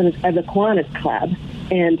president of the Kiwanis Club.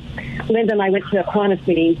 And Linda and I went to a Qantas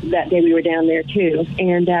meeting that day. We were down there, too.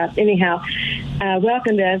 And anyhow,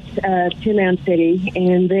 welcomed us to Mound City.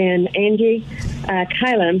 And then Angie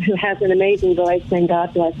Kylam, who has an amazing voice, sang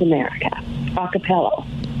God Bless America, a cappella.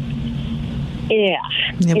 Yeah.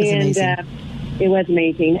 It was amazing. It was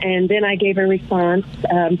amazing. And then I gave a response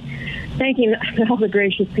thanking all the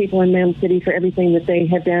gracious people in Mound City for everything that they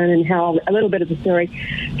have done, and how a little bit of the story,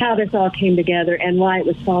 how this all came together, and why it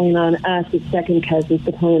was falling on us as second cousins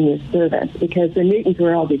to play in this service, because the Newtons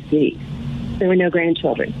were all deceased. There were no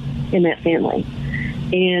grandchildren in that family.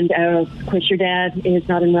 And, of course, your dad is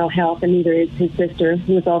not in well health, and neither is his sister,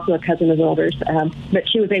 who was also a cousin of Wilbur's, but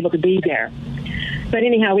she was able to be there. But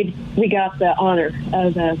anyhow, we got the honor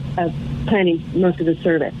of planning most of the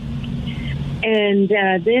service. And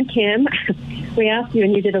then, Kim, we asked you,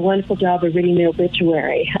 and you did a wonderful job of reading the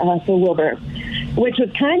obituary for Wilbur, which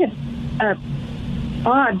was kind of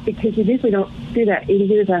odd, because you usually don't do that 80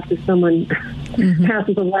 years after someone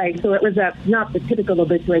passes away. So it was not the typical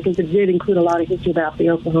obituary, because it did include a lot of history about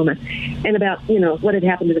the Oklahoma and about, what had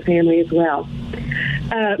happened to the family as well.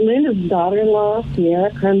 Linda's daughter-in-law,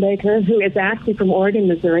 Sierra Crumbaker, who is actually from Oregon,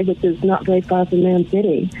 Missouri, which is not very far from Mound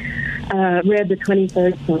City, read the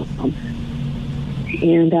 23rd Psalm.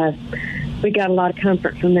 And we got a lot of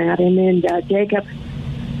comfort from that. And then Jacob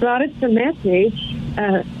brought us a message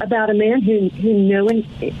about a man who no one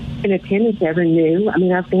in attendance ever knew. I mean,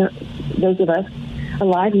 those of us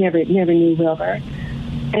alive never knew Wilbur.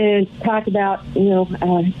 And talked about,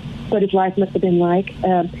 what his life must have been like.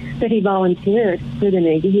 That he volunteered for the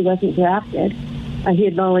Navy. He wasn't drafted. He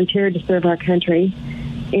had volunteered to serve our country.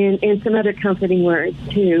 And some other comforting words,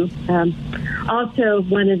 too. Also,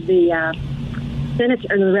 one of the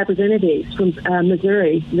the representatives from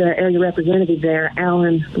Missouri, the area representative there,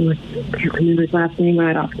 Alan, I can't remember his last name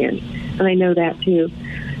right offhand, and I know that too.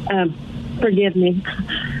 Forgive me,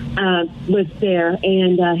 was there,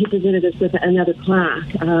 and he presented us with another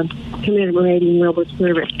plaque commemorating Wilbur's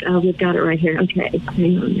service. We've got it right here. Okay,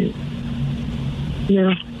 hang on a minute.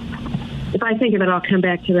 No, if I think of it, I'll come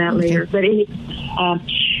back to that later. But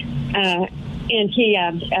and he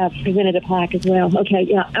presented a plaque as well. Okay,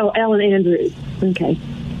 yeah. Oh, Alan Andrews. Okay.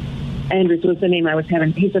 Andrews was the name I was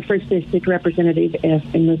having. He's the first district representative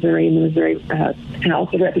in Missouri, in the Missouri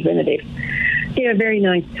House of Representatives. He had a very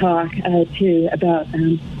nice talk, too, about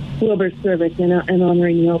Wilbur's service and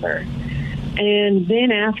honoring Wilbur. And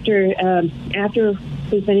then after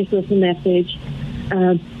we finished with the message,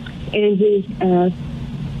 Angie,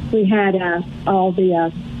 we had all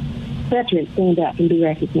the veterans stand up and be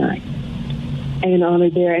recognized and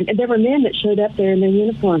honored there. And there were men that showed up there in their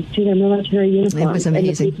uniforms, too, their military uniforms. It was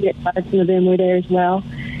amazing. And the Patriot, some of them were there as well.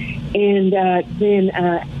 And then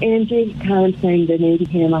Angie Collins sang the Navy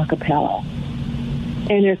hymn a cappella.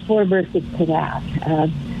 And there's 4 verses to that,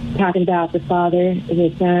 talking about the Father,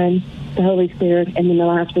 the Son, the Holy Spirit, and then the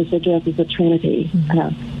last verse addresses the Trinity.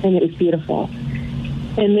 And it was beautiful.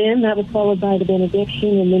 And then that was followed by the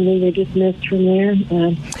benediction, and then we were dismissed from there.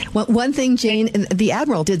 Well, one thing, Jane, the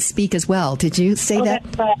Admiral did speak as well. Did you say that?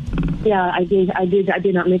 Yeah, I did. I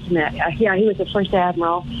did not mention that. Yeah, he was the first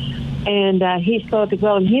Admiral, and he spoke as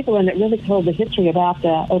well. And he's the one that really told the history about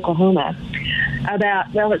Oklahoma.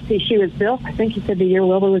 She was built, I think he said the year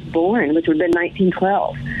Wilbur was born, which would have been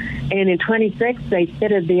 1912. And in 26, they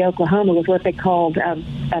fitted the Oklahoma with what they called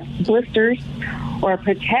blisters, or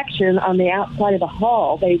protection on the outside of the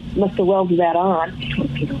hull. They must have welded that on.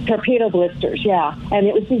 Torpedo blisters, yeah. And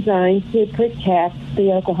it was designed to protect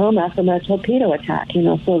the Oklahoma from a torpedo attack,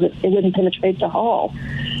 so that it wouldn't penetrate the hull.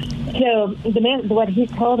 So what he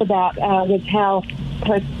told about was how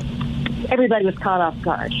everybody was caught off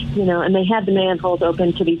guard, and they had the manholes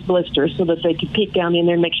open to these blisters so that they could peek down in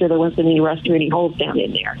there and make sure there wasn't any rust or any holes down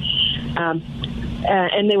in there.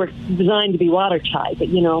 And they were designed to be watertight,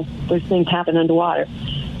 but, those things happen underwater.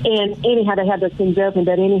 And anyhow, they had those things open.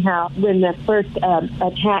 But anyhow, when the first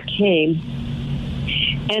attack came,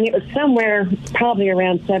 and it was somewhere probably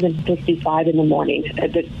around 7:55 in the morning,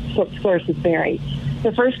 the source is buried.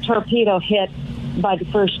 The first torpedo hit by the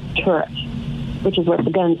first turret, which is where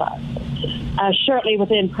the guns are. Shortly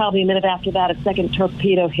within, probably a minute after that, a second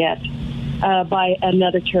torpedo hit by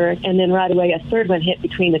another turret, and then right away a third one hit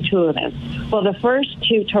between the two of them. Well, the first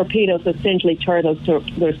 2 torpedoes essentially tore those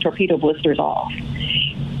torpedo blisters off,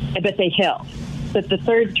 but they held. But the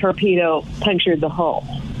third torpedo punctured the hull,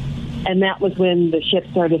 and that was when the ship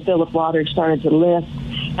started to fill with water, started to lift.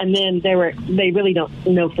 And then they really don't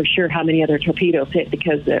know for sure how many other torpedoes hit,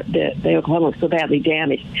 because the Oklahoma was so badly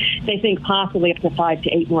damaged. They think possibly up to 5 to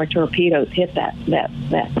 8 more torpedoes hit that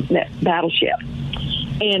battleship.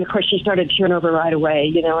 And, of course, she started to turn over right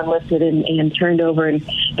away, enlisted and turned over. And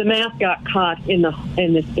the mast got caught in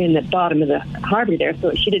the bottom of the harbor there,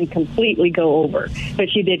 so she didn't completely go over.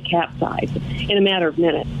 But she did capsize in a matter of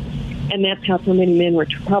minutes. And that's how so many men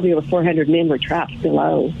probably over 400 men were trapped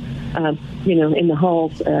below, in the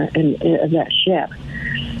hulls of that ship.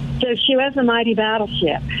 So she was a mighty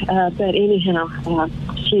battleship. But anyhow,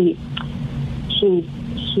 she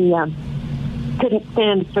couldn't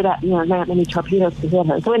stand for that many torpedoes to hit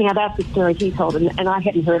her. So anyhow, that's the story he told, and I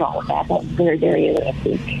hadn't heard all of that. That was very, very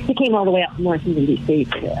interesting. He came all the way up from Washington, D.C.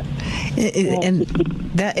 for this.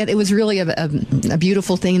 It was really a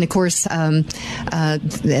beautiful thing. And of course,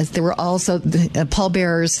 there were also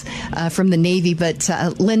pallbearers from the Navy. But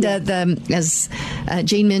Linda, as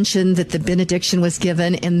Jane mentioned, that the benediction was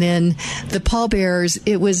given, and then the pallbearers.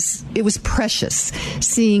 It was precious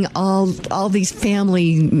seeing all these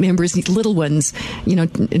family members, these little ones,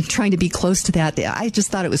 trying to be close to that. I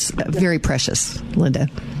just thought it was very precious, Linda.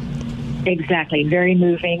 Exactly, very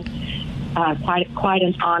moving. Quite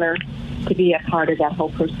an honor to be a part of that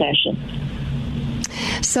whole procession.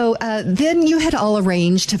 So then you had all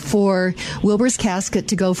arranged for Wilbur's casket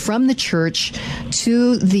to go from the church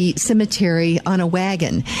to the cemetery on a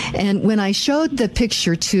wagon. And when I showed the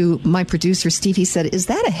picture to my producer, Steve, he said, "Is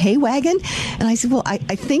that a hay wagon?" And I said, "Well, I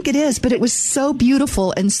think it is." But it was so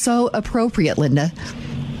beautiful and so appropriate, Linda.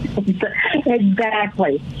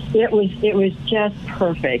 Exactly. It was just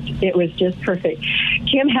perfect. It was just perfect.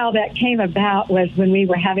 Kim, how that came about was when we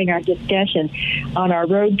were having our discussion on our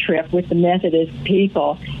road trip with the Methodist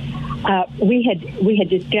people. We had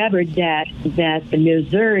discovered that the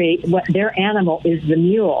Missouri, their animal is the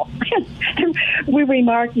mule. We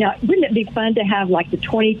remarked, now, wouldn't it be fun to have like the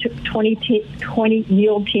 20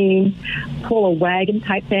 mule team pull a wagon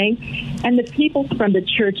type thing? And the people from the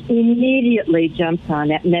church immediately jumped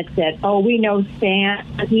on it and said, "Oh, we know Stan.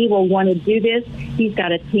 He will want to do this. He's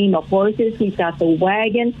got a team of horses. He's got the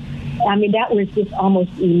wagon." I mean, that was just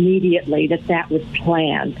almost immediately that was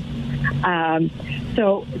planned.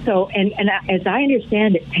 So, as I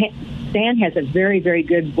understand it, Stan has a very, very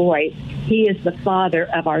good voice. He is the father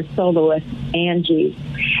of our soloist, Angie,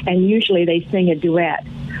 and usually they sing a duet.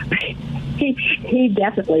 He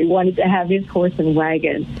definitely wanted to have his horse and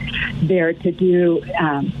wagon there to do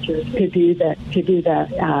the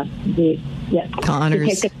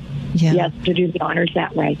honors. Yes, to do the honors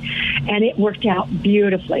that way, and it worked out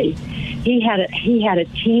beautifully. He had a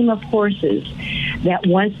team of horses that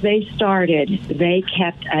once they started, they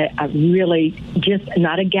kept a really, just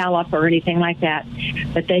not a gallop or anything like that,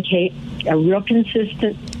 but they kept a real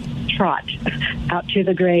consistent trot out to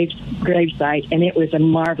the gravesite, and it was a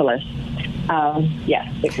marvelous.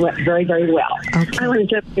 Yes, it went very, very well. Okay. I want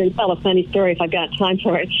to just tell a funny story if I've got time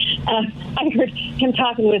for it. I heard him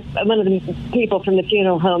talking with one of the people from the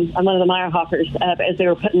funeral home, one of the Meyerhoffers, as they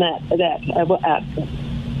were putting that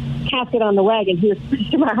casket on the wagon. He was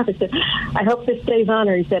Mr. Meyerhofer said, "I hope this stays on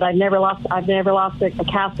her." He said, I've never lost a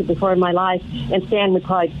casket before in my life." And Stan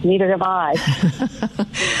replied, "Neither have I."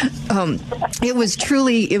 It was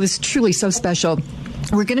truly so special.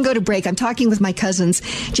 We're going to go to break. I'm talking with my cousins,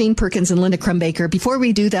 Jane Perkins and Linda Crumbaker. Before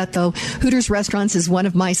we do that, though, Hooters Restaurants is one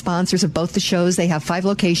of my sponsors of both the shows. They have 5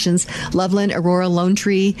 locations: Loveland, Aurora, Lone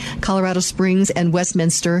Tree, Colorado Springs, and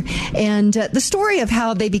Westminster. And the story of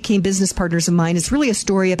how they became business partners of mine is really a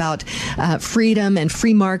story about freedom and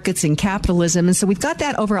free markets and capitalism. And so we've got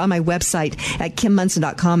that over on my website at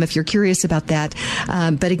KimMunson.com if you're curious about that.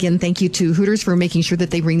 But again, thank you to Hooters for making sure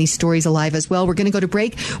that they bring these stories alive as well. We're going to go to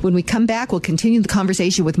break. When we come back, we'll continue the conversation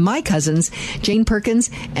with my cousins, Jane Perkins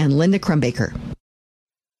and Linda Crumbaker.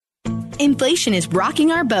 Inflation is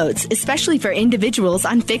rocking our boats, especially for individuals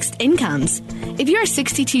on fixed incomes. If you are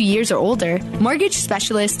 62 years or older, mortgage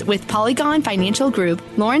specialist with Polygon Financial Group,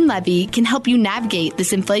 Lauren Levy, can help you navigate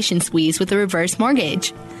this inflation squeeze with a reverse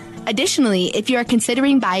mortgage. Additionally, if you are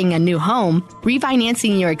considering buying a new home,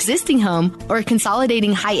 refinancing your existing home, or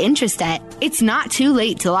consolidating high-interest debt, it's not too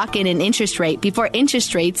late to lock in an interest rate before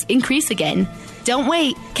interest rates increase again. Don't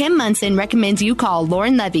wait. Kim Munson recommends you call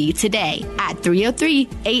Lauren Levy today at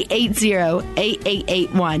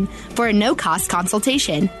 303-880-8881 for a no-cost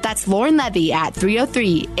consultation. That's Lauren Levy at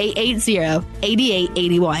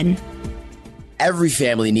 303-880-8881. Every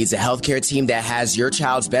family needs a healthcare team that has your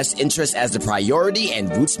child's best interest as the priority, and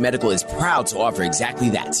Roots Medical is proud to offer exactly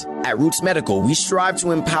that. At Roots Medical, we strive to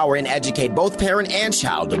empower and educate both parent and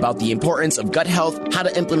child about the importance of gut health, how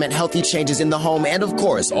to implement healthy changes in the home, and of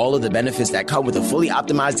course, all of the benefits that come with a fully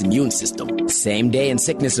optimized immune system. Same day and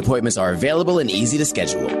sickness appointments are available and easy to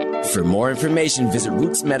schedule. For more information, visit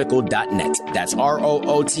rootsmedical.net. That's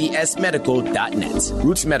ROOTS medical.net.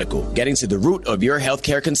 Roots Medical, getting to the root of your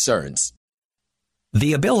healthcare concerns.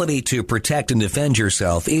 The ability to protect and defend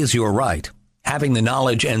yourself is your right. Having the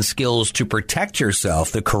knowledge and skills to protect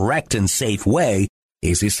yourself the correct and safe way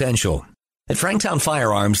is essential. At Franktown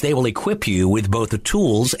Firearms, they will equip you with both the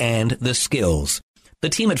tools and the skills. The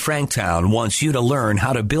team at Franktown wants you to learn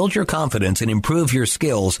how to build your confidence and improve your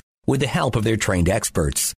skills with the help of their trained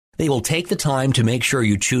experts. They will take the time to make sure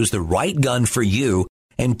you choose the right gun for you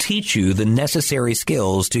and teach you the necessary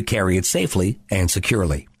skills to carry it safely and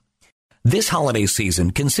securely. This holiday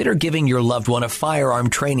season, consider giving your loved one a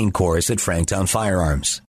firearm training course at Franktown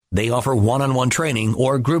Firearms. They offer one-on-one training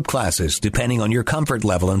or group classes depending on your comfort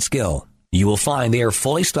level and skill. You will find they are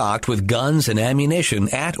fully stocked with guns and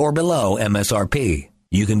ammunition at or below MSRP.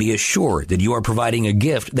 You can be assured that you are providing a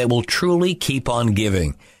gift that will truly keep on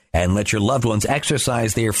giving and let your loved ones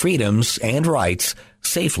exercise their freedoms and rights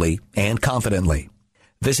safely and confidently.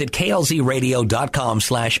 Visit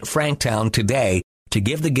klzradio.com/Franktown today to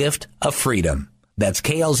give the gift of freedom. That's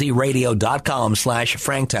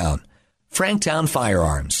klzradio.com/Franktown. Franktown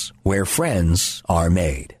Firearms, where friends are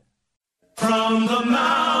made. From the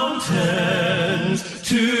mountains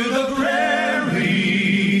to the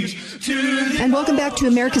prairies to the... And welcome back to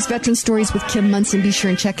America's Veteran Stories with Kim Munson. Be sure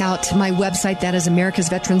and check out my website. That is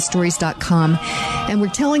americasveteranstories.com. And we're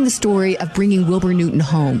telling the story of bringing Wilbur Newton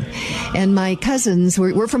home. And my cousins,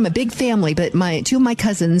 we're from a big family, but two of my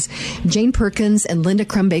cousins, Jane Perkins and Linda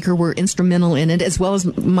Crumbaker, were instrumental in it, as well as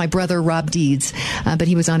my brother, Rob Deeds. But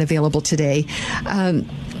he was unavailable today.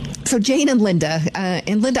 So Jane and Linda,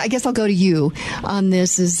 I guess I'll go to you on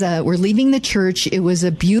this. We're leaving the church. It was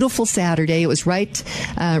a beautiful Saturday. It was right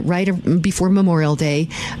before Memorial Day.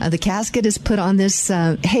 The casket is put on this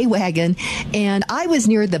hay wagon, and I was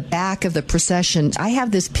near the back of the procession. I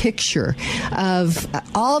have this picture of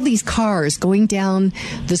all these cars going down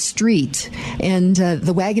the street, and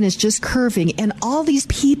the wagon is just curving, and all these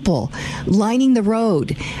people lining the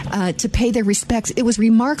road to pay their respects. It was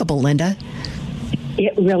remarkable, Linda.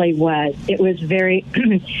 It really was. It was very,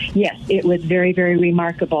 yes, it was very, very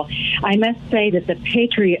remarkable. I must say that the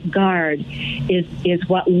Patriot Guard is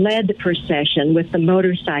what led the procession with the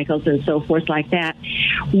motorcycles and so forth like that.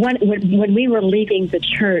 When we were leaving the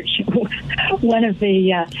church, one of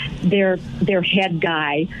their head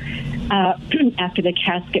guy, after the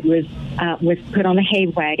casket was put on the hay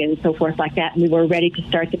wagon and so forth like that, and we were ready to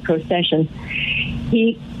start the procession,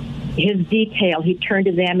 his detail, he turned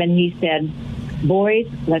to them and he said, "Boys,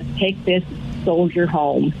 let's take this soldier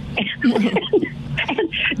home." And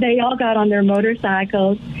they all got on their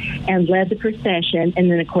motorcycles and led the procession, and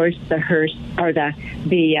then of course the hearse or the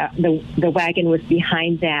wagon was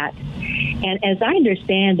behind that. And as I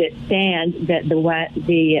understand it, Stan, that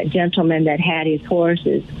the gentleman that had his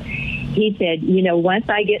horses, he said, once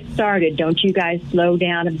I get started, don't you guys slow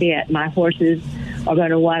down a bit. My horses are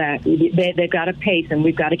going to want to, they've got a pace, and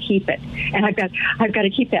we've got to keep it. And I've got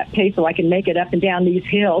to keep that pace so I can make it up and down these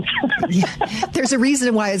hills. Yeah. There's a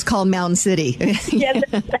reason why it's called Mountain City. Yes,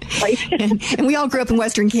 exactly. and we all grew up in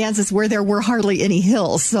western Kansas where there were hardly any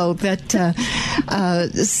hills. So we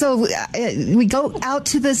go out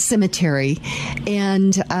to the cemetery,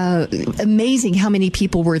 and amazing how many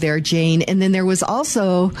people were there, Jane. And then there was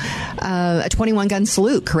also a 21-gun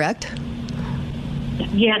salute, correct?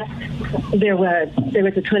 Yes. There was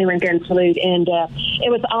a 21-gun salute, and it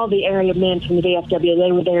was all the area men from the VFW.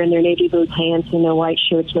 They were there in their navy blue pants and their white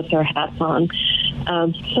shirts with their hats on.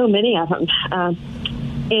 So many of them,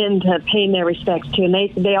 and paying their respects to. And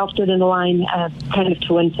they all stood in a line, kind of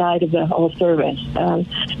to one side of the whole service, and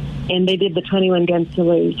they did the 21-gun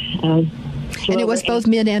salute. And it was both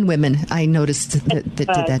men and women. I noticed that did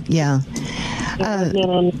that. Yeah.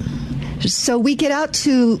 So we get out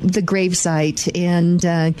to the gravesite, and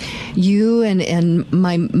you and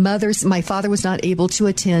my father was not able to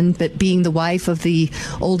attend, but being the wife of the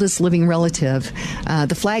oldest living relative,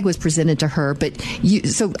 the flag was presented to her. But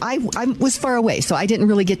I was far away, so I didn't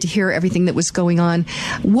really get to hear everything that was going on.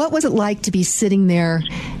 What was it like to be sitting there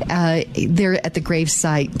at the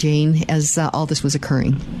gravesite, Jane, as all this was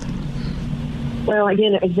occurring? Well,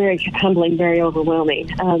 again, it was very humbling, very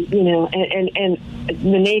overwhelming. And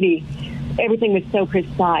the Navy, everything was so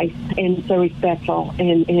precise and so respectful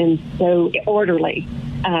and so orderly,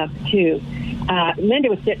 too. Linda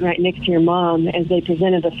was sitting right next to your mom as they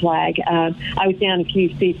presented the flag. I was down a few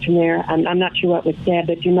seats from there. I'm not sure what was said,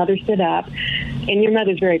 but your mother stood up. And your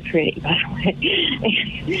mother's very pretty, by the way.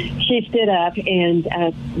 She stood up and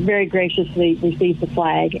very graciously received the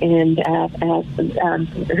flag and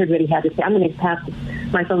heard what he had to say. I'm going to pass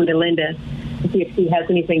my phone to Linda see if she has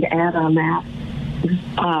anything to add on that.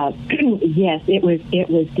 Yes, it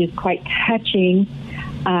was just quite touching.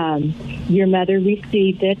 Your mother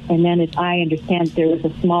received it, and then, as I understand, there was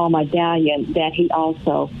a small medallion that he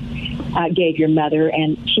also gave your mother,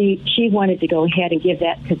 and she wanted to go ahead and give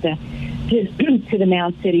that to the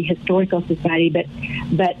Mound City Historical Society,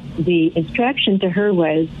 but the instruction to her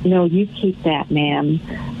was, no, you keep that, ma'am,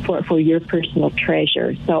 for your personal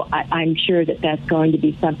treasure. So I'm sure that that's going to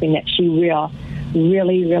be something that she will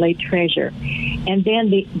really, really treasure. And then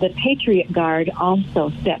the Patriot Guard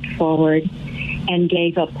also stepped forward and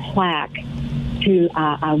gave a plaque,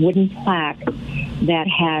 a wooden plaque that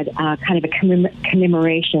had kind of a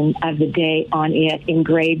commemoration of the day on it,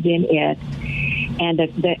 engraved in it,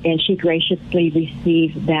 and she graciously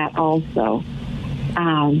received that also.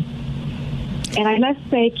 And I must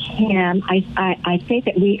say, Kim, I think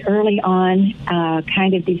that we early on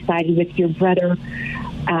kind of decided with your brother,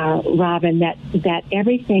 Robin, that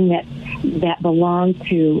everything that belonged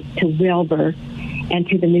to Wilbur and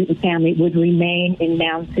to the Newton family would remain in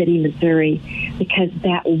Mound City, Missouri, because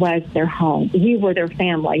that was their home. We were their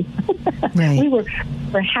family. Right. We were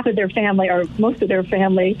half of their family, or most of their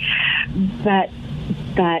family, but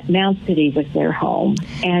Mound City was their home,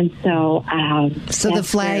 and so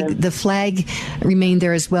the flag remained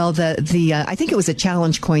there as well. I think it was a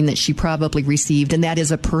challenge coin that she probably received, and that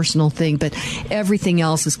is a personal thing. But everything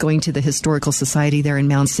else is going to the Historical Society there in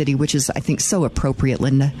Mound City, which is, I think, so appropriate,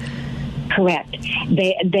 Linda. Correct.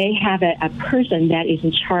 They have a person that is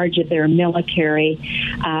in charge of their military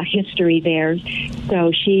history there.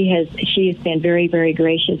 So she has been very, very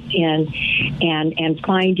gracious in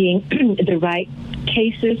finding the right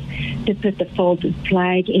cases to put the folded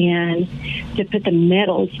flag in, to put the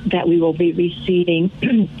medals that we will be receiving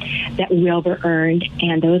that Wilbur earned,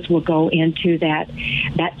 and those will go into that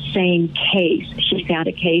same case. She found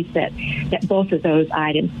a case that both of those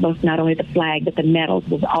items, both not only the flag but the medals,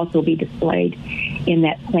 will also be displayed in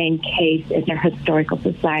that same case at their Historical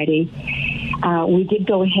Society. We did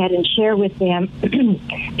go ahead and share with them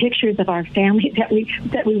pictures of our family that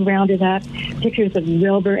we rounded up, pictures of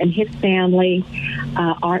Wilbur and his family,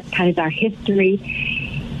 our history.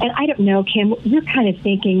 And I don't know, Kim, you're kind of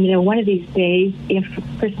thinking, one of these days, if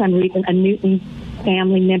for some reason a Newton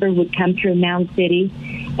family member would come through Mound City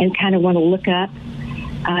and kind of want to look up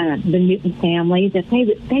the Newton family, that they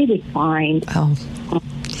would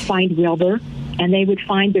find Wilbur, and they would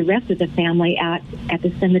find the rest of the family out at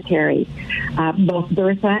the cemetery. Both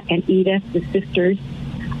Bertha and Edith, the sisters,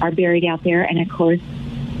 are buried out there, and of course,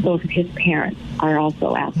 both of his parents are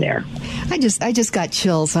also out there. I just got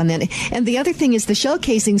chills on that. And the other thing is the shell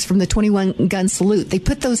casings from the 21-gun salute. They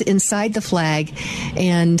put those inside the flag,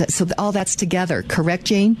 and so all that's together. Correct,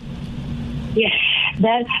 Jane? Yes,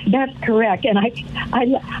 that's correct. And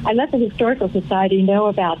I let the Historical Society know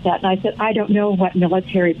about that. And I said, I don't know what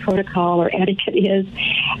military protocol or etiquette is,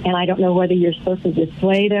 and I don't know whether you're supposed to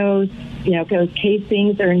display those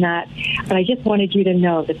casings or not. But I just wanted you to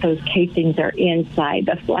know that those casings are inside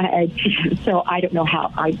the flag. So I don't know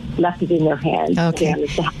how I left it in their hands. Okay.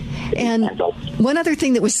 And one other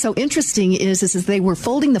thing that was so interesting is as they were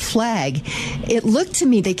folding the flag, it looked to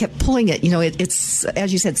me, they kept pulling it, it's,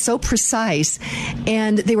 as you said, so precise.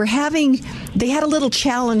 And they had a little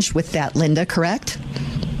challenge with that, Linda, correct?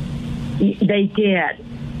 They did.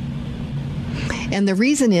 And the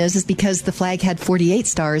reason is because the flag had 48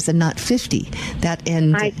 stars and not 50.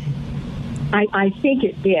 I think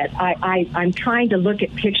it did. I'm trying to look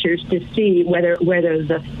at pictures to see whether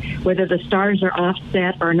the stars are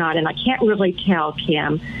offset or not, and I can't really tell,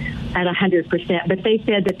 Kim, at 100%. But they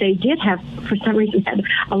said that they did have, for some reason, had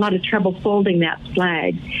a lot of trouble folding that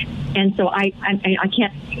flag, and so I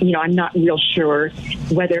can't, I'm not real sure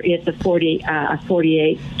whether it's a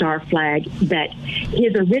 48 star flag. But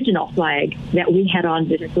his original flag that we had on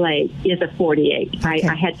display is a 48. Okay.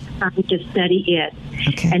 I had time to study it.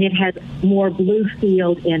 Okay. And it has more blue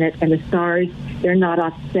field in it, and the stars, they're not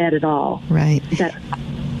offset at all. Right. But I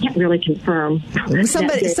can't really confirm.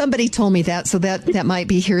 Somebody told me that, so that might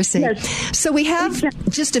be hearsay. Yes. So we have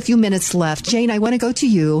just a few minutes left. Jane, I want to go to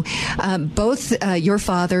you. Both your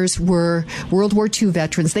fathers were World War II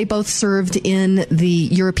veterans. They both served in the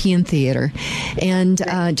European theater. And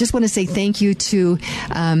just want to say thank you to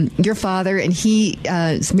your father. And he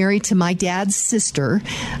is married to my dad's sister,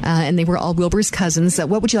 and they were all Wilbur's cousins.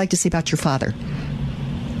 What would you like to say about your father?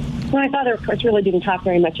 My father, of course, really didn't talk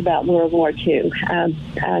very much about World War II.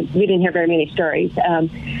 We didn't hear very many stories.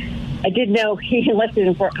 I did know he enlisted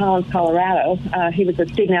in Fort Collins, Colorado. He was a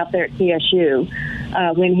student out there at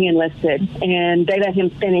CSU when he enlisted, and they let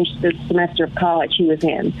him finish the semester of college he was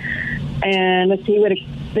in. And let's see, he would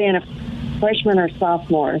have been freshman or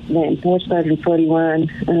sophomore then. I started in 41.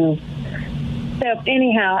 So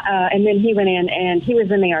anyhow, and then he went in, and he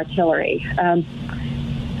was in the artillery. He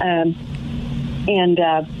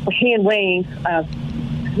and Wayne,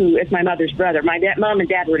 who is my mother's brother, mom and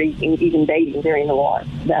dad were even dating during the war.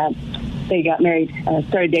 They got married,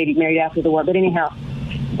 started dating, married after the war. But anyhow,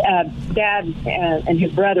 Dad and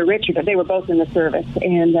his brother Richard, they were both in the service,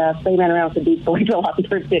 and they ran around with the Beach Boys a lot in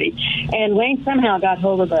Perth City. And Wayne somehow got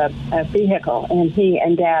hold of a vehicle, and he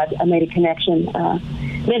and Dad made a connection.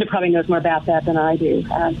 Linda probably knows more about that than I do,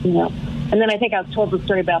 And then I think I was told the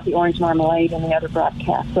story about the orange marmalade in the other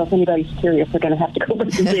broadcast. So if anybody's curious, they're going to have to go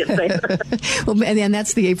listen to it there. Well, and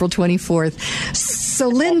that's the April 24th. So,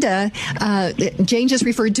 Linda, Jane just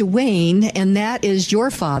referred to Wayne, and that is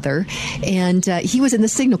your father. And he was in the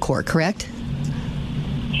Signal Corps, correct?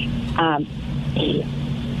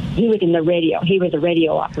 He was in the radio. He was a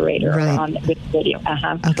radio operator on the radio.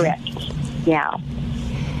 Okay. Correct. Yeah.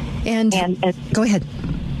 And go ahead.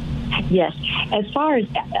 Yes. As far as,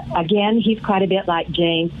 again, he's quite a bit like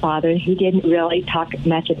Jane's father. He didn't really talk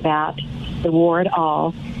much about the war at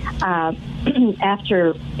all.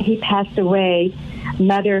 After he passed away,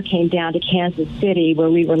 Mother came down to Kansas City where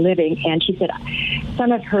we were living, and she said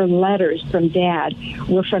some of her letters from Dad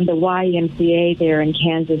were from the YMCA there in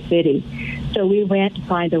Kansas City. So we went to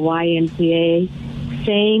find the YMCA,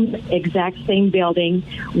 exact same building,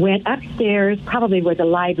 went upstairs, probably where the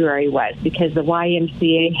library was, because the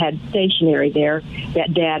YMCA had stationery there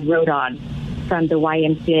that Dad wrote on from the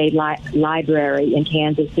YMCA library in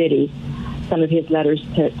Kansas City, some of his letters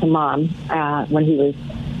to Mom when he was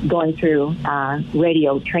going through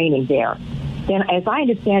radio training there. Then, as I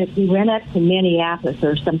understand it, he went up to Minneapolis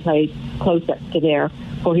or someplace close up to there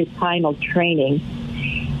for his final training.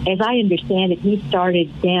 As I understand it, he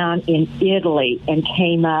started down in Italy and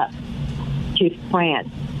came up to France.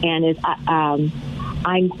 And as I'm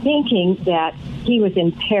thinking that he was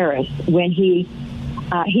in Paris when he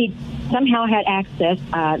somehow had access,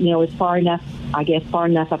 was far enough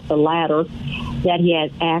up the ladder that he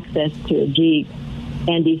had access to a Jeep,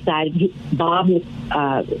 and decided Bob was,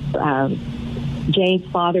 Jane's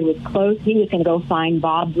father was close. He was going to go find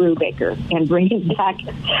Bob Crumbaker and bring him back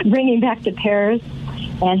to Paris.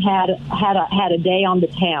 And had a day on the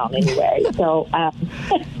town anyway. So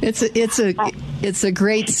it's a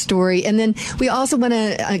great story. And then we also want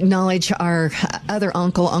to acknowledge our other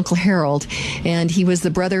uncle, Uncle Harold, and he was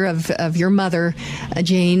the brother of your mother,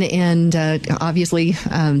 Jane, and obviously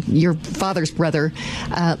your father's brother,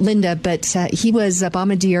 Linda. But he was a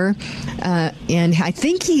bombardier, and I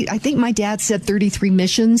think my dad said 33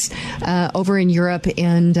 missions over in Europe,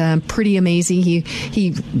 and pretty amazing.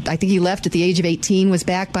 I think he left at the age of 18, was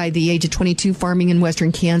back by the age of 22 farming in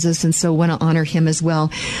western Kansas, and so want to honor him as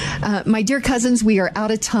well. My dear cousins, we are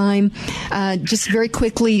out of time. Just very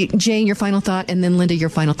quickly, Jane, your final thought, and then Linda, your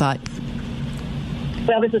final thought.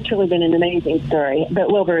 Well, this has truly been an amazing story,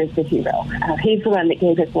 but Wilbur is the hero. He's the one that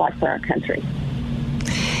gave his life for our country.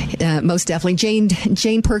 Most definitely.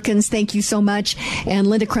 Jane Perkins, thank you so much. And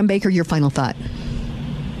Linda Crumbaker, your final thought.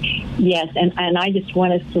 Yes, and I just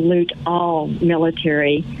want to salute all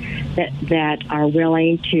military that are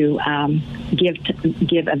willing to give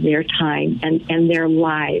of their time and their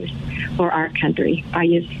lives for our country. I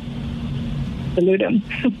just salute them.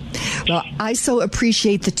 Well, I so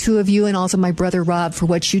appreciate the two of you and also my brother Rob for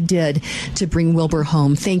what you did to bring Wilbur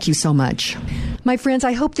home. Thank you so much. My friends,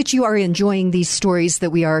 I hope that you are enjoying these stories that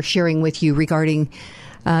we are sharing with you regarding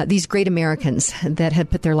these great Americans that had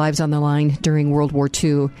put their lives on the line during World War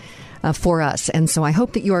II. For us. And so I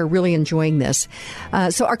hope that you are really enjoying this.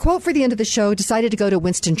 So our quote for the end of the show decided to go to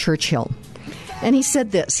Winston Churchill. And he said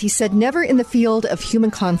this. He said, "Never in the field of human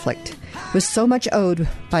conflict was so much owed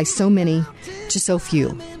by so many to so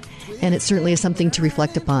few." And it certainly is something to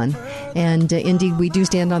reflect upon. And indeed, we do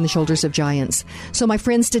stand on the shoulders of giants. So my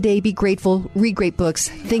friends, today, be grateful, read great books,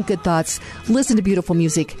 think good thoughts, listen to beautiful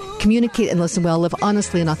music, communicate and listen well, live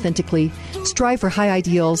honestly and authentically, strive for high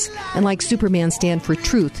ideals, and like Superman, stand for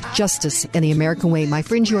truth, justice, and the American way. My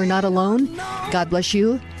friends, you are not alone. God bless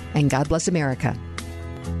you, and God bless America.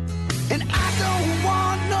 And I don't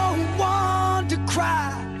want no one to cry.